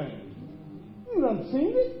something. You done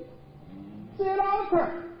seen it. See it all the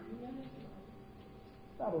time.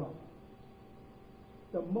 Babylon,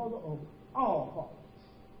 the mother of all harlots.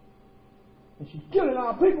 And she's killing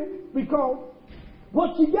our people because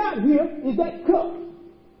what she got here is that cup.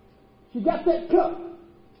 She got that cup.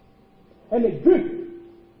 And they drink it.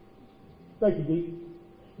 Thank you, Dee.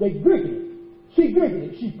 They drink it. She drinking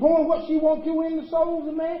it. She's pouring what she wants to in the souls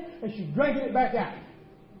of man, and she's drinking it back out.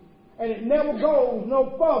 And it never goes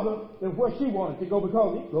no further than where she wanted to go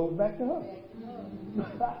because it goes back to her.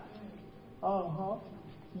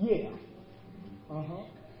 Yeah.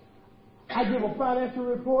 I give a financial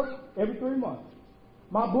report every 3 months.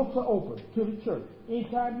 My books are open to the church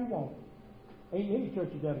anytime you want. Ain't any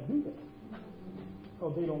churches that'll do that.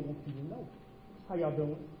 Because they don't want you to know. How y'all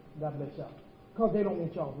doing? God bless y'all. Because they don't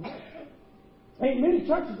want y'all to know. Ain't many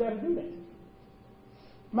churches that'll do that.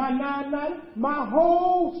 My 990, my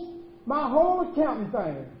whole accounting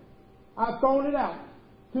thing, I've thrown it out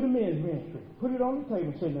to the men's ministry. Put it on the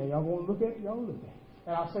table and say, now y'all want to look at it? Y'all look at it.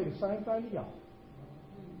 And I'll say the same thing to y'all.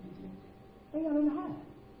 Ain't got nothing to hide.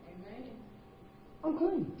 Amen. I'm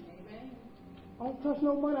clean. Amen. I don't touch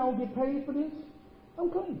no money. I don't get paid for this. I'm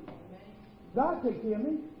clean. Amen. God takes care of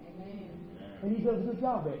me. Amen. And he does a good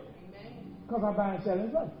job at it. Amen. Because I buy and sell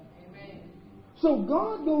his life. Amen. So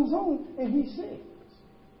God goes on and he says,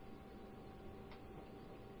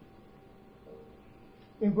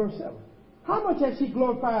 in verse 7, how much has she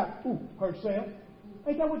glorified herself?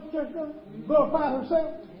 Ain't that what the church does? Glorified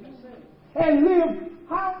herself? And lived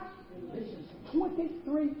how?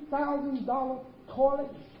 $23,000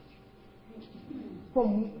 toilets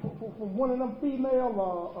from one of them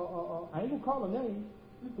female, I ain't going to call her name,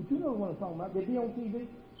 but you know what I'm talking about. They be on TV.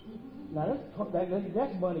 Now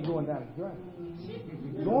that's money going down the drain.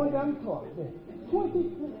 Going down the toilet.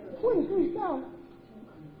 23,000.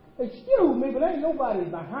 Excuse me, but ain't nobody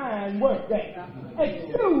behind work that.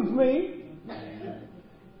 Excuse me.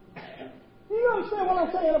 You understand what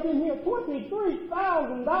I'm saying up in here?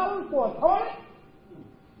 $23,000 for a toilet?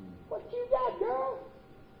 What you got, girl?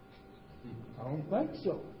 I don't think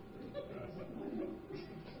so.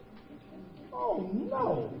 Oh,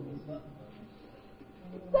 no.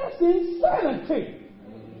 That's insanity.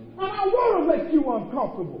 And I want to make you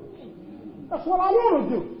uncomfortable. That's what I want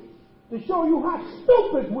to do. To show you how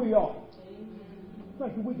stupid we are.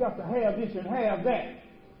 Thinking we got to have this and have that.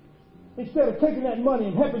 Instead of taking that money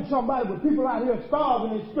and helping somebody with people out here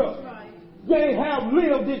starving and stuff. They have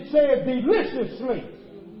lived, it says, deliciously.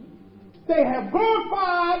 They have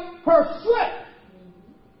glorified herself.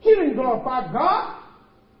 She didn't glorify God.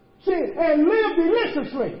 And lived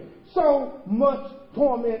deliciously. So much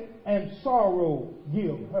torment and sorrow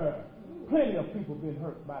give her. Plenty of people been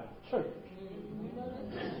hurt by the church.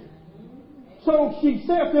 So she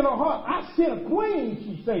saith in her heart, I sent a queen,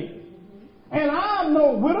 she said, and I'm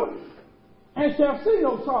no widow, and shall see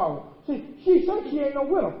no sorrow. See, she said she ain't no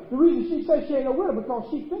widow. The reason she said she ain't no widow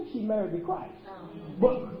because she thinks she married to Christ.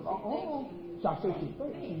 But so I said she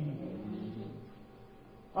thinks she is.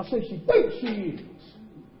 I said she thinks she is.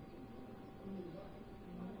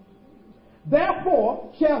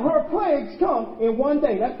 Therefore shall her plagues come in one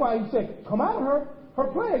day. That's why he said, come out of her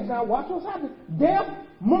plagues. Now watch what's happening. Death,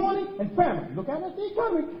 mourning, and famine. Look at the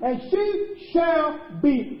economy. And she shall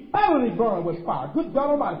be utterly burned with fire. Good God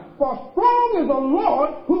Almighty. For strong is the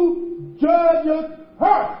Lord who judgeth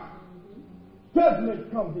her.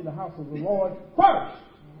 Judgment comes in the house of the Lord first.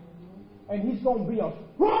 And he's going to be a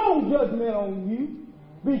strong judgment on you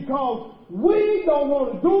because we don't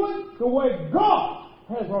want to do it the way God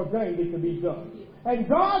has ordained it to be done. And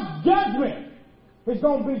God's judgment is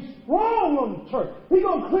going to be strong on the church. He's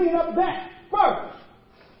going to clean up that first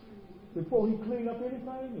before he clean up anything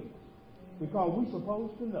else. Because we're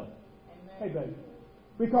supposed to know. Amen. Hey, baby.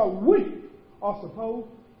 Because we are supposed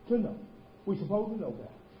to know. We're supposed to know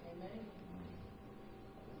that. Amen.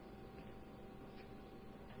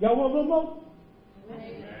 Y'all want a little more?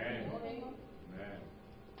 Amen.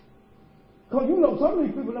 Because you know some of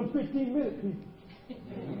these people, them 15-minute people.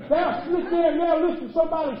 They'll sit there and they'll listen to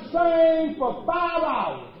somebody sing for 5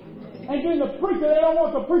 hours. And then the preacher, they don't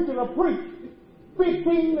want the preacher to preach.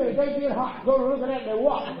 15 minutes, they get hot. Go to looking at their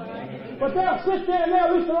watch. But they'll sit there and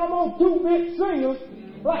they'll listen to them old 2-bit singers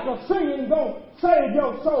like a singing don't save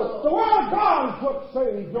your soul. The word of God is what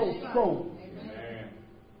saves your soul.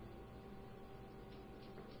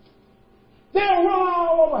 They'll run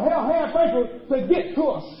all over hell half-acre to get to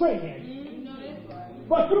a singing.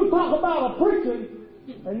 But you talk about a preacher,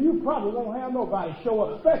 and you probably won't have nobody show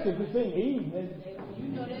up, especially if it's in the evening.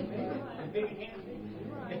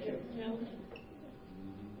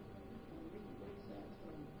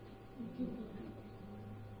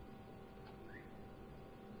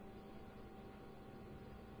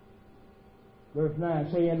 Verse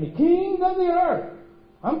 9 say, and the kings of the earth.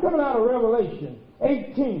 I'm coming out of Revelation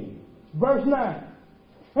 18, verse 9.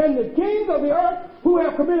 And the kings of the earth who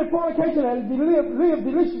have committed fornication and lived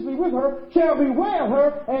deliciously with her shall bewail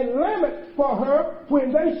her and lament for her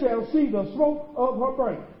when they shall see the smoke of her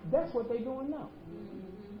burning. That's what they're doing now.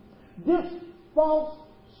 This false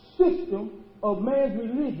system of man's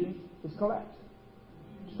religion is collapsing.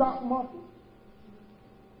 Stock market,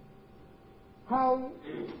 housing,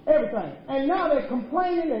 everything. And now they're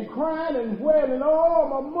complaining and crying and wailing, oh,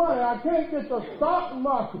 my money, I can't get the stock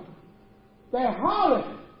market. They're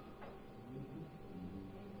hollering.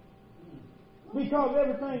 Because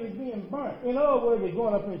everything is being burnt. In other words, it's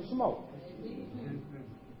going up in smoke.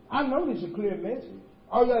 I know this is a clear message.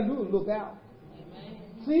 All you got to do is look out.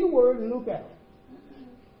 See the word and look out.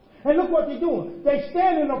 And look what they're doing. They're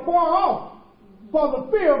standing afar off for the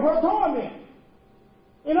fear of her torment.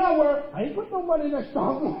 In other words, I ain't put no money in that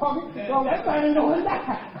stock market. So that thing ain't going to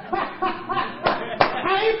die.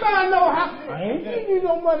 I ain't buying no house. I ain't giving you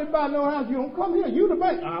no money to buy no house. You don't come here. You the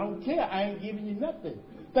bank. I don't care. I ain't giving you nothing.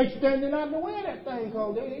 They standing out in the way of that thing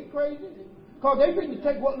because they ain't crazy. Because they going to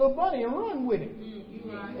take what little money and run with it.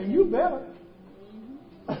 And you better.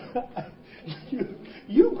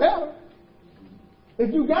 You better.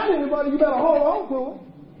 If you got anybody, you better hold on to it.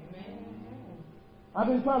 I've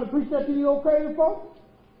been trying to preach that to you old crazy folks.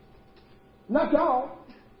 Not y'all.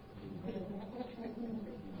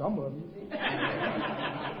 Some of you.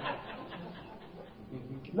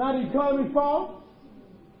 Now the economy falls.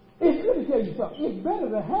 Let me tell you something. It's better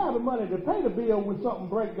to have the money to pay the bill when something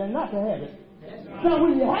breaks than not to have it. Right. Now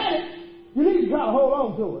when you have it, you need to try to hold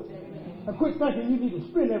on to it. And quit thinking you need to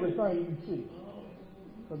spend everything you see.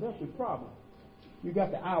 Because that's your problem. You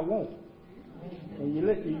got the I won't. And you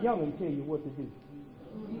let your young'un tell you what to do.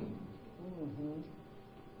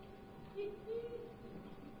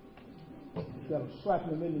 You got to slap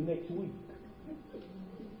them in the next week.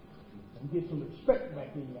 And get some respect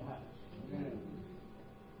back in your house.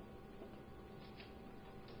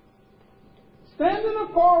 Standing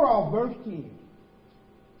afar off, verse 10.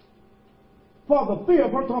 For the fear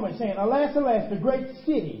of her torment, saying, Alas, alas, the great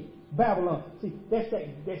city, Babylon. See, that's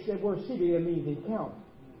that word city that means encounter.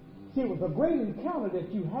 See, it was a great encounter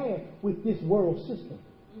that you had with this world system.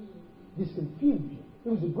 This confusion. It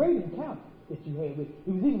was a great encounter that you had with it.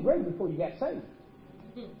 It was even greater before you got saved.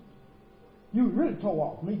 You really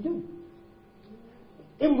tore off. Me too.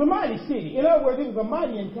 It was a mighty city. In other words, it was a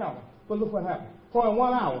mighty encounter. But look what happened. For in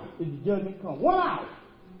 1 hour did the judgment come. 1 hour.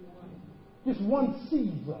 Just one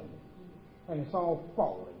season. And it's all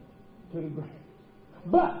falling to the ground.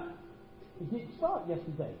 But it didn't start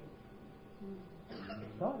yesterday.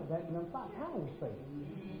 It started back in them 5 hours phase.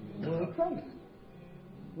 World trade.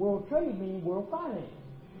 World trade means world finance.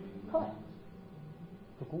 Collapse.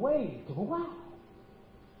 Took away. Took a while.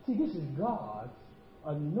 See, this is God's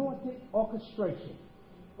anointed orchestration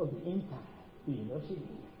of the end time being us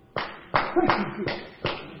again.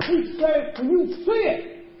 He said, when you see it,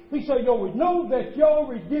 he said, you will know that your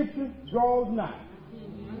redemption draws nigh.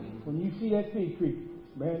 When you see that fig tree,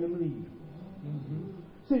 bearing them leaves.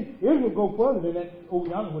 See, Israel go further than that. Oh, I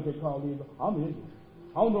don't know what they call Israel. I'm Israel.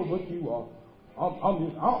 I don't know what you are. I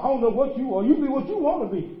don't know what you are. You be what you want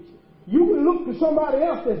to be. You can look to somebody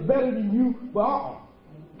else that's better than you, but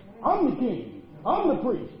I'm the king. I'm the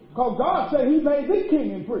priest. Because God said he made me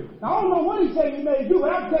king and priest. Now, I don't know what he said he made you,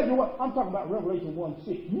 but I'll tell you what. I'm talking about Revelation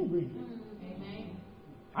 1:6. You read it. Amen.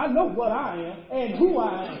 I know what I am and who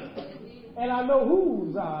I am. And I know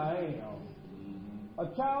whose I am. A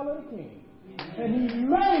child of the king. And he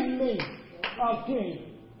made me a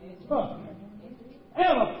king.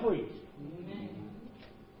 And a priest.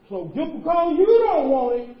 So just because you don't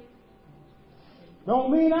want it,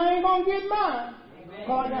 don't mean I ain't going to get mine.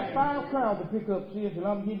 Because I got 5 crowns to pick up, sis, and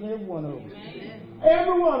I'm getting every one of them. Amen.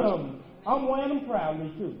 Every one of them. I'm wearing them proudly,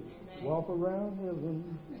 too. Amen. Walk around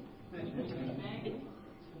heaven. Amen.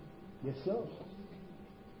 Yes, sir.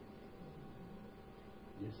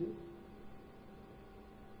 Yes, sir.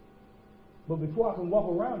 But before I can walk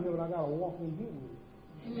around heaven, I got to walk in here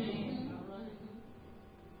with it. Amen.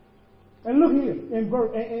 And look here in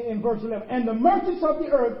verse 11. And the merchants of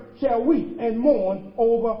the earth shall weep and mourn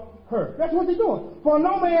over her. That's what they're doing. For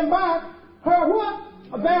no man buy her what?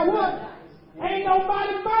 About what? Ain't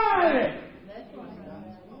nobody buying it.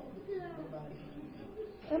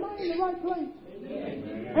 Am I in the right place?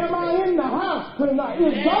 Am I in the house tonight?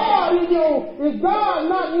 Is God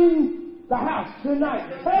not in the house tonight?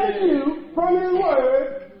 Telling you from his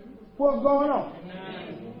word what's going on.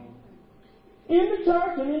 In the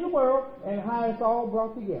church and in the world, and how it's all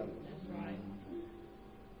brought together.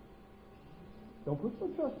 Don't put your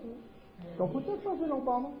trust in him. Don't put your trust in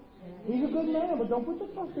Obama. He's a good man, but don't put your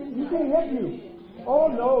trust in him. He can't help you. Oh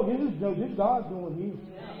no, this God's doing this.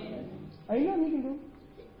 Ain't nothing he can do.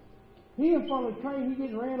 He in front of the train, he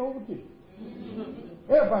getting ran over too.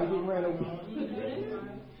 Everybody getting ran over.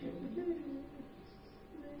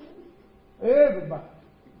 Everybody.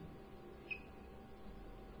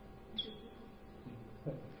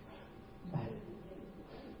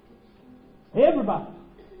 Everybody.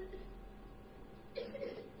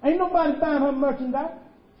 Ain't nobody buying her merchandise.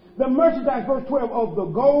 The merchandise, verse 12, of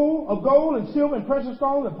gold and silver and precious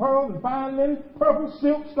stones and pearls and fine linen, purple,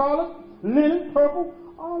 silk, scarlet, linen, purple,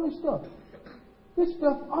 all this stuff. This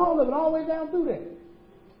stuff, all of it, all the way down through there.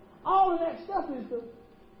 All of that stuff is the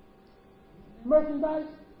merchandise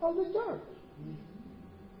of the church.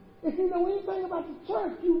 If you know anything about the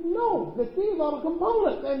church, you know that these are the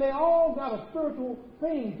components, and they all got a spiritual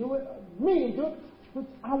thing to it, meaning to it. But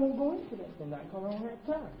I won't go into that tonight because I don't have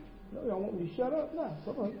time. No, y'all want me to shut up now?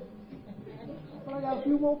 Come on. But I got a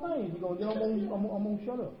few more things. I'm going to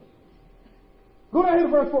shut up. Go down here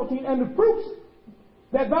to verse 14. And the fruits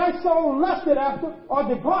that thy soul lusted after are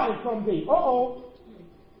departed from thee. Uh-oh.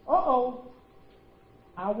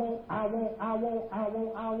 I won't.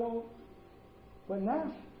 But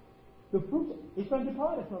now, the fruit, it's been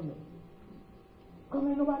departed from them. Because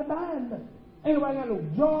ain't nobody buying nothing. Ain't nobody got no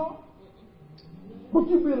job. But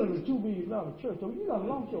you building a $2 billion church, so you done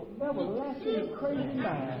lost your everlasting crazy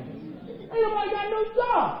mind. Ain't nobody got no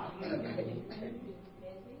job.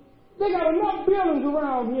 They got enough buildings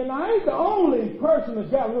around here. Now, I ain't the only person that's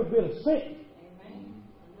got a little bit of sense.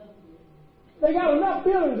 They got enough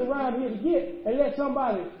buildings around here to get and let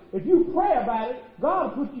somebody, if you pray about it,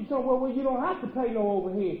 God will put you somewhere where you don't have to pay no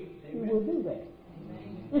overhead. He will do that.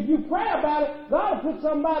 If you pray about it, God will put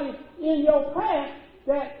somebody in your path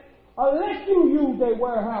that let you use their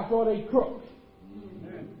warehouse or their crooks.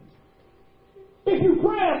 If you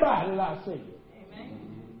pray about it, I say it.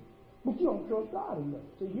 But you don't trust God enough.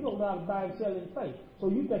 See, you don't know how to buy and sell in faith. So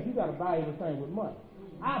you think you got to buy everything with money.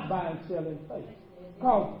 I buy and sell in faith.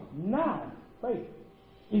 Because now, faith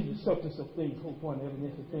is the substance of things, hope for, and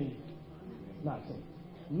evidence of things not seen.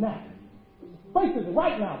 Now, faith is a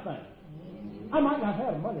right now thing. I might not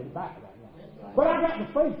have the money to buy it right now. But I got the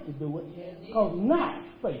faith to do it. Because now,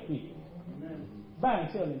 faith is. Buy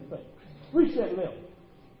and sell in faith. Reach that level.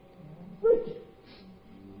 Reach it.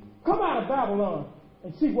 Come out of Babylon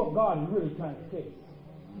and see what God is really trying to tell you.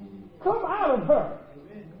 Come out of her.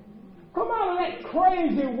 Come out of that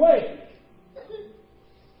crazy way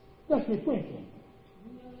that you're thinking.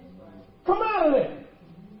 Come out of there.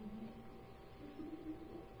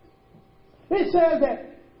 It says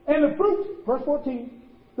that, and the fruits, verse 14,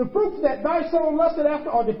 the fruits that thy soul lusted after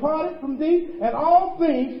are departed from thee, and all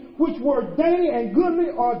things which were dainty and goodly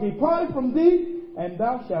are departed from thee, and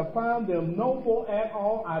thou shalt find them no more at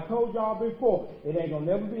all. I told y'all before, it ain't going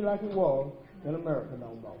to never be like it was in America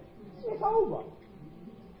no more. It's over.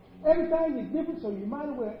 Everything is different, so you might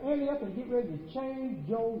as well ante up and get ready to change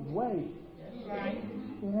your ways. That's right.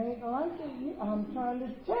 It ain't like it. I'm trying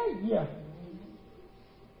to tell you.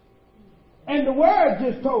 And the word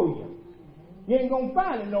just told you. You ain't going to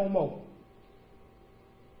find it no more.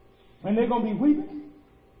 And they're going to be weeping.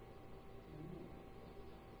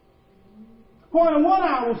 For in 1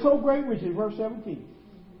 hour so great riches, verse 17.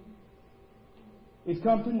 It's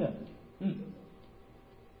come to nothing.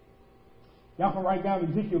 Y'all can write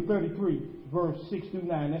down Ezekiel 33, verse 6 through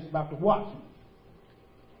 9. That's about the watchman.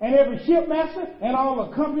 And every shipmaster and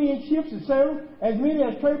all accompanying ships and sailors, as many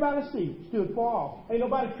as trade by the sea, stood far off. Ain't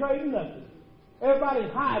nobody trading nothing.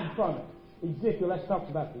 Everybody's hiding from it. Ezekiel, let's talk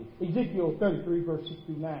about this. Ezekiel 33, verse 6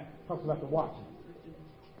 through 9, talks about the watchman.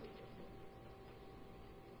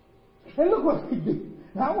 And look what they do.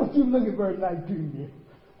 Now I want you to look at verse 19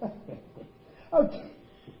 here. Okay.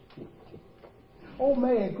 Old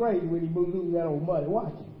man crazy when he lose that old money.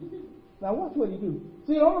 Watch him. Now watch what he do.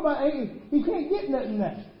 See, he can't get nothing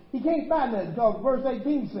now. He can't buy nothing because verse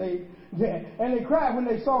 18 says that, and they cried when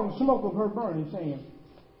they saw the smoke of her burning, saying,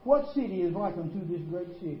 what city is like unto this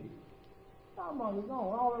great city? Our money's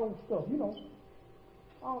gone. All that old stuff, you know.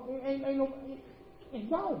 It's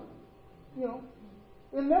gone. You know.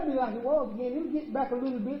 It'll never be like it was again. It'll get back a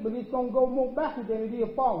little bit, but it's going to go more backwards than it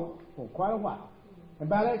is forward for quite a while. And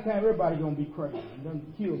by that time, everybody's going to be crazy and going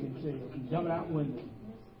to kill themselves and jumping out windows.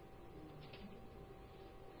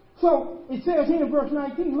 So, it says here in verse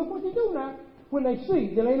 19, look what they do now. When they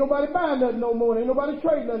see that ain't nobody buying nothing no more, ain't nobody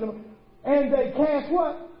trading nothing no more, and they cast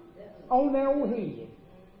what? On their own head.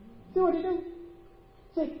 See what they do?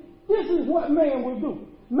 See, this is what man will do.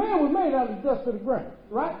 Man was made out of the dust of the ground,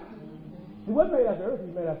 right? He wasn't made out of the earth, he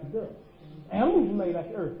was made out of the dust. Animals were made out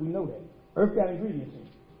of the earth, we know that. Earth got ingredients in it.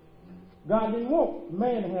 God didn't want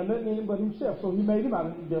man to have nothing in him but himself, so he made him out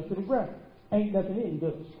of the dust of the ground. Ain't nothing in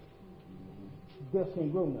dust. Dust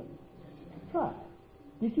can't grow nothing. Try it.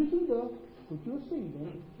 Get you some dust, put you a seed in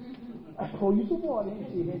it. Pour you some water in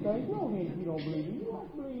it, see if anything grows in it. If you don't believe me, you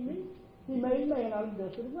don't believe me. He made man out of the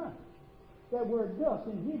dust of the ground. That word dust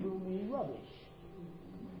in Hebrew means rubbish.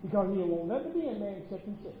 Because he don't want nothing to be in man except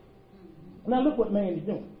himself. Now look what man is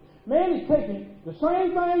doing. Man is taking the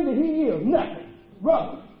same thing that he is, nothing,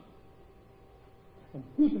 rubbish, and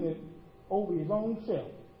keeping it over his own self,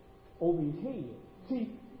 over his head. See,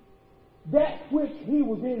 that which he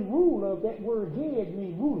was in rule of, that word head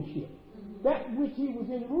means rulership. That which he was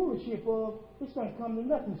in rulership of, it's going to come to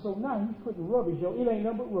nothing. So now he's putting rubbish on. It ain't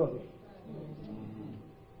nothing but rubbish.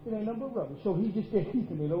 It ain't nothing but rubbish. So he's just there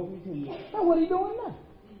keeping it over his head. Now what are you doing now?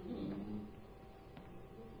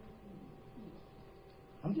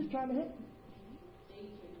 I'm just trying to help you.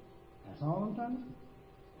 That's all I'm trying to do.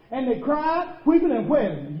 And they cried, weeping and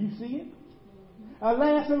wailing. You see it?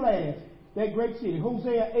 Alas, alas, that great city.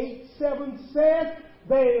 Hosea 8:7 says,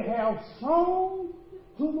 they have sown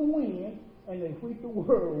to the wind and they reap the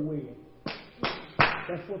whirlwind.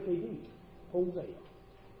 That's what they did. Hosea.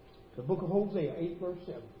 The book of Hosea, 8 verse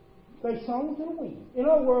 7. They sown to the wind. In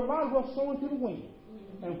other words, a lot of us sowing to the wind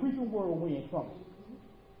and preaching whirlwind from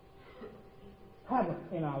it. Havoc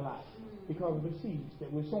in our life because of the seeds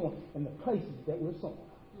that we're sowing and the places that we're sowing.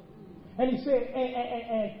 And he said,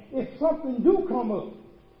 and if something do come up,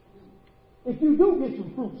 if you do get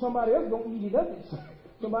some fruit, somebody else don't eat it up.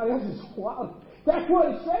 Somebody else is swallowed. That's what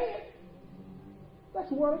it said. That's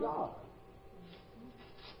the word of God.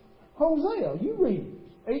 Hosea, you read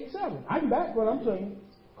it. 8:7. I can back what I'm saying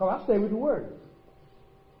because I stay with the word.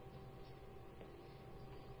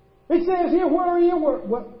 It says here, wherein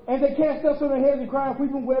and they cast us on their heads and cried,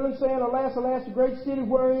 weeping, wailing, saying, Alas, alas, the great city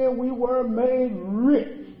wherein we were made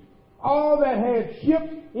rich. All that had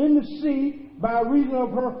ships in the sea by reason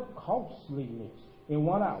of her costliness. In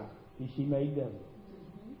 1 hour is she made desolate.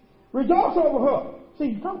 Rejoice over her. See,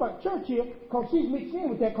 you talk about church here because she's mixed in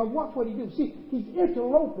with that because watch what he do. See, he's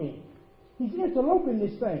interloping. He's interloping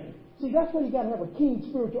this thing. See, that's why you got to have a keen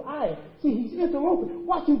spiritual eye. See, he's interloping.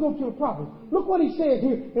 Watch him go to the prophet. Look what he says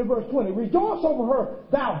here in verse 20. Rejoice over her,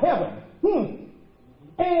 thou heaven.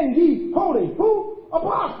 And ye holy, who?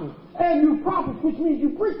 Apostles. And you prophets, which means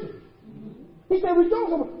you preachers. He said, rejoice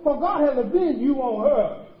over her, for God has avenged you on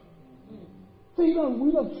her. See,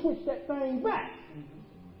 we don't switch that thing back.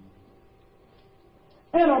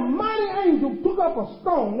 And a mighty angel took up a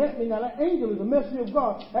stone. That angel is a messenger of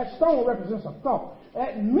God. That stone represents a thought.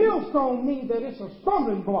 That millstone means that it's a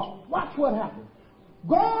stumbling block. Watch what happens.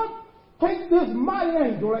 God takes this mighty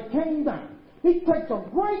angel that came down. He takes a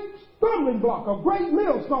great stumbling block, a great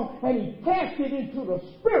millstone, and he casts it into the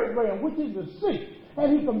spirit realm, which is the sea.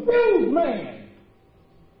 And he confused man.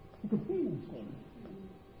 He confused him.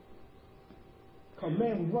 Because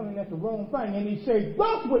man was running at the wrong thing. And he said,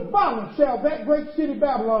 thus with violence shall that great city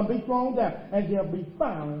Babylon be thrown down, and shall be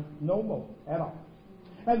found no more at all.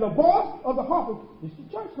 And the voice of the harper, this is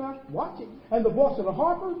the church now, watch it. And the voice of the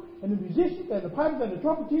harpers, and the musicians, and the pipers, and the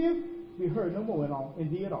trumpeters, be heard no more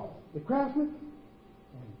in thee at all. The craftsman,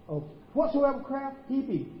 of whatsoever craft he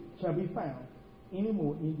be, shall be found any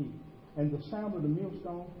more in thee. And the sound of the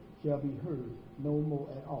millstone shall be heard no more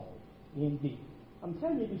at all in thee. I'm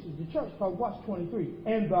telling you, this is the church, because watch 23.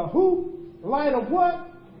 And the who? Light of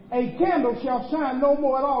what? A candle shall shine no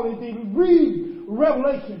more at all in thee. Read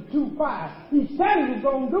Revelation 2:5. He said he was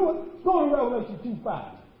going to do it. Go to Revelation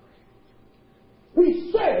 2:5.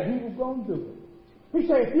 He said he was going to do it. He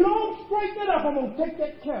said, if you don't straighten it up, I'm going to take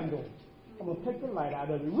that candle. I'm going to take the light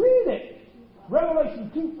out of it. Read it.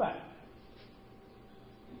 Revelation 2:5.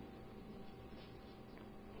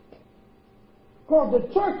 Because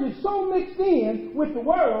the church is so mixed in with the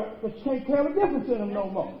world that you can't tell the difference in them no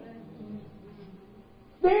more.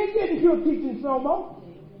 They ain't getting your teachings no more.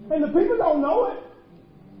 And the people don't know it.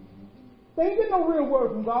 They ain't getting no real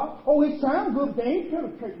word from God. Oh, it sounds good, but they ain't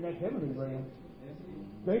penetrating that heavenly realm.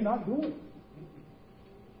 They're not doing it.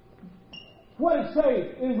 What it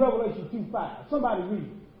say in Revelation 2:5? Somebody read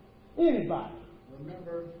it. Anybody.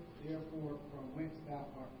 Remember, therefore, from whence thou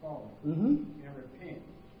art fallen, and repent,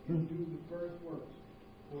 and do the first works,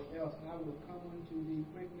 or else I will come unto thee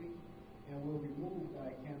quickly, and will remove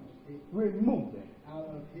thy candlestick Remove it out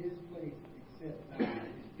of his place, except thou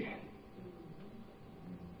repent.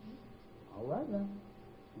 All right now.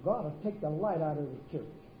 God will take the light out of the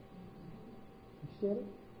church. He said it,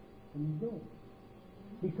 and he's doing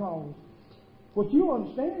it. Because what you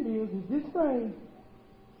understand is this thing,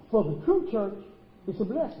 for the true church, it's a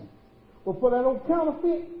blessing. But for that old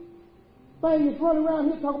counterfeit thing that's running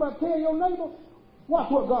around here talking about tell your neighbor,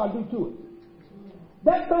 watch what God do to it.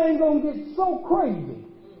 That thing gonna get so crazy.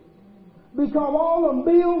 Because all them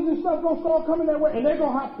bills and stuff gonna start coming that way, and they're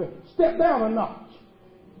gonna have to step down a notch.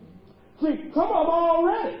 See, some of them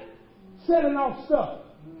already setting off stuff.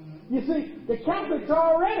 You see, the Catholics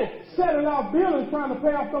are already setting off bills trying to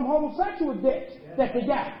pay off them homosexual debts that they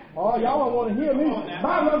got. Oh, y'all don't want to hear me.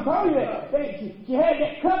 Bible don't tell you that. She had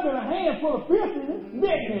that cup in her hand full of filthiness,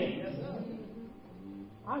 didn't it?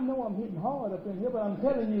 I know I'm hitting hard up in here, but I'm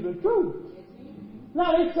telling you the truth.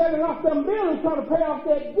 Now they setting off them bills trying to pay off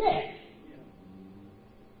that debt.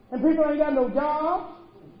 And people ain't got no jobs.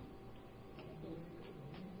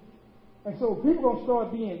 And so people going to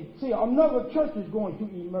start being, see, another church is going to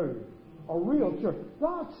emerge. A real church.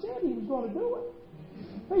 God said he was going to do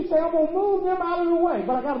it. He said, I'm going to move them out of the way.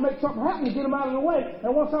 But I got to make something happen to get them out of the way.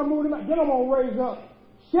 And once I move them out, then I'm going to raise up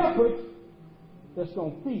shepherds that's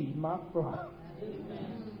going to feed my flock.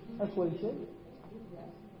 That's what he said.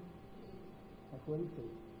 That's what he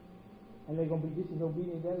said. And they're going to be just as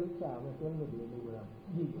obedient as that little child. That's their little bit without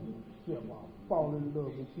Jesus. I'll fall in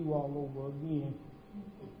love with you all over again.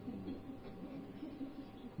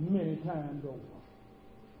 Many times over.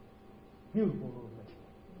 Beautiful little lady.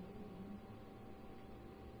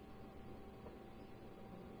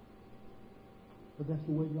 But that's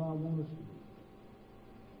the way God wants us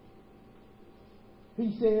to be.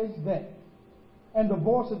 He says that, and the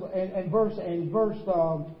voice of verse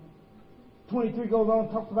 23 goes on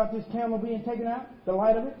and talks about this candle being taken out, the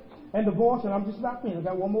light of it, and the voice, and I'm just about finished, I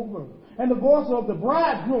got one more verse. And the voice of the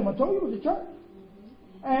bridegroom, I told you it was the church,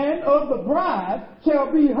 and of the bride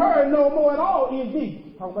shall be heard no more at all in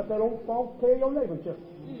thee. Talking about that old false tell your neighbor church.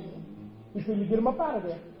 You see, you get them up out of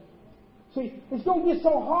there. See, it's going to get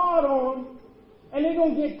so hard on them, and they're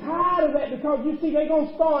going to get tired of that because you see, they're going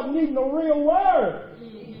to start needing a real word.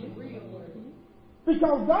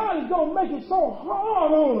 Because God is going to make it so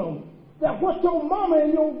hard on them that what your mama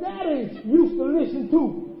and your daddy used to listen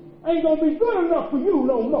to ain't going to be good enough for you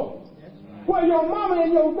no more. Where your mama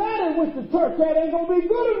and your daddy went to church at ain't going to be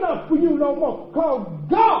good enough for you no more. Because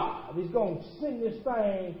God is going to send this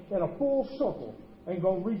thing in a full circle and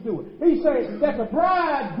going to redo it. He says that the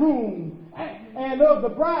bridegroom and of the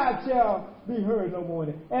bride shall be heard no more.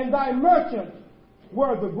 And thy merchants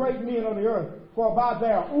were the great men of the earth, for by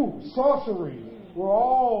their sorcery were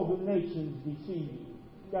all the nations deceived.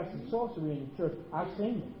 Got some sorcery in the church. I've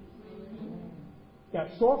seen it. Got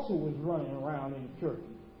sorcerers running around in the church.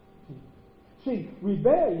 See,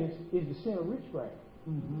 rebellious is the sin of witchcraft.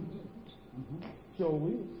 So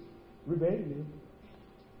is. Rebellion.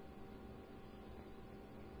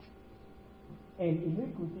 And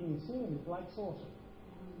iniquity and sin is like sorcery.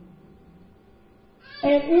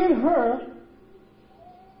 And in her,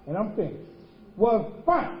 and I'm finished, was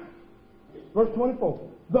found, verse 24,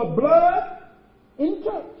 the blood in the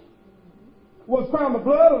church. Was found the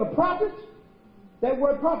blood of the prophets. That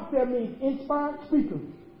word prophet there means inspired speakers.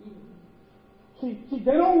 See,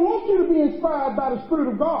 they don't want you to be inspired by the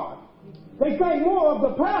Spirit of God. They think more of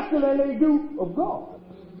the pastor than they do of God.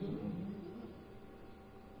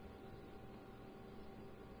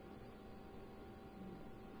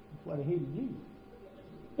 That's why they hated Jesus.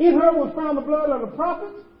 In her was found the blood of the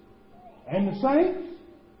prophets and the saints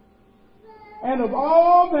and of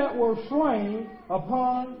all that were slain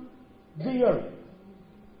upon the earth.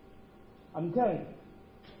 I'm telling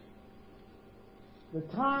you, the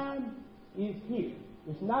time is here.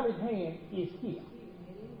 It's not at hand, it's here.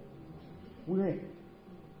 We're in it.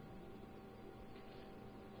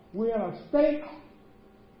 We're in a state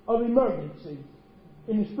of emergency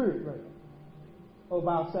in the spirit realm of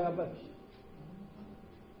our salvation.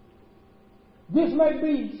 This may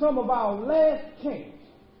be some of our last chance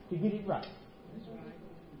to get it right.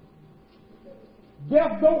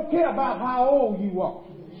 Death don't care about how old you are.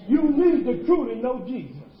 You need to truly know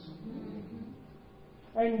Jesus.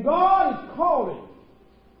 And God is calling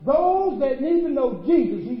those that need to know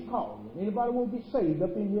Jesus. He's calling. Anybody want to get saved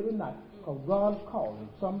up in here tonight? Because God is calling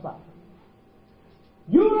somebody.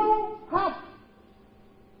 You don't have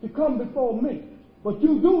to come before me, but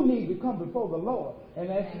you do need to come before the Lord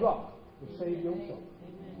and ask God to save your soul.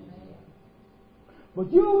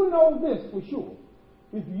 But you know this for sure.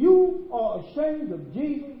 If you are ashamed of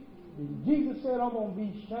Jesus, then Jesus said, I'm going to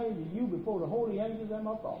be ashamed of you before the holy angels and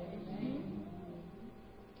my Father.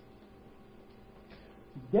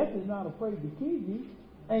 Death is not afraid to kill you,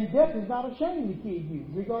 and death is not ashamed to kill you,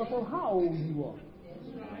 regardless of how old you are.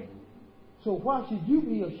 So why should you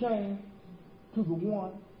be ashamed to the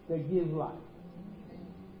one that gives life?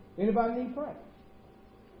 Anybody need prayer?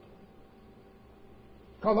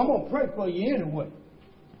 Because I'm going to pray for you anyway.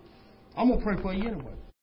 I'm going to pray for you anyway.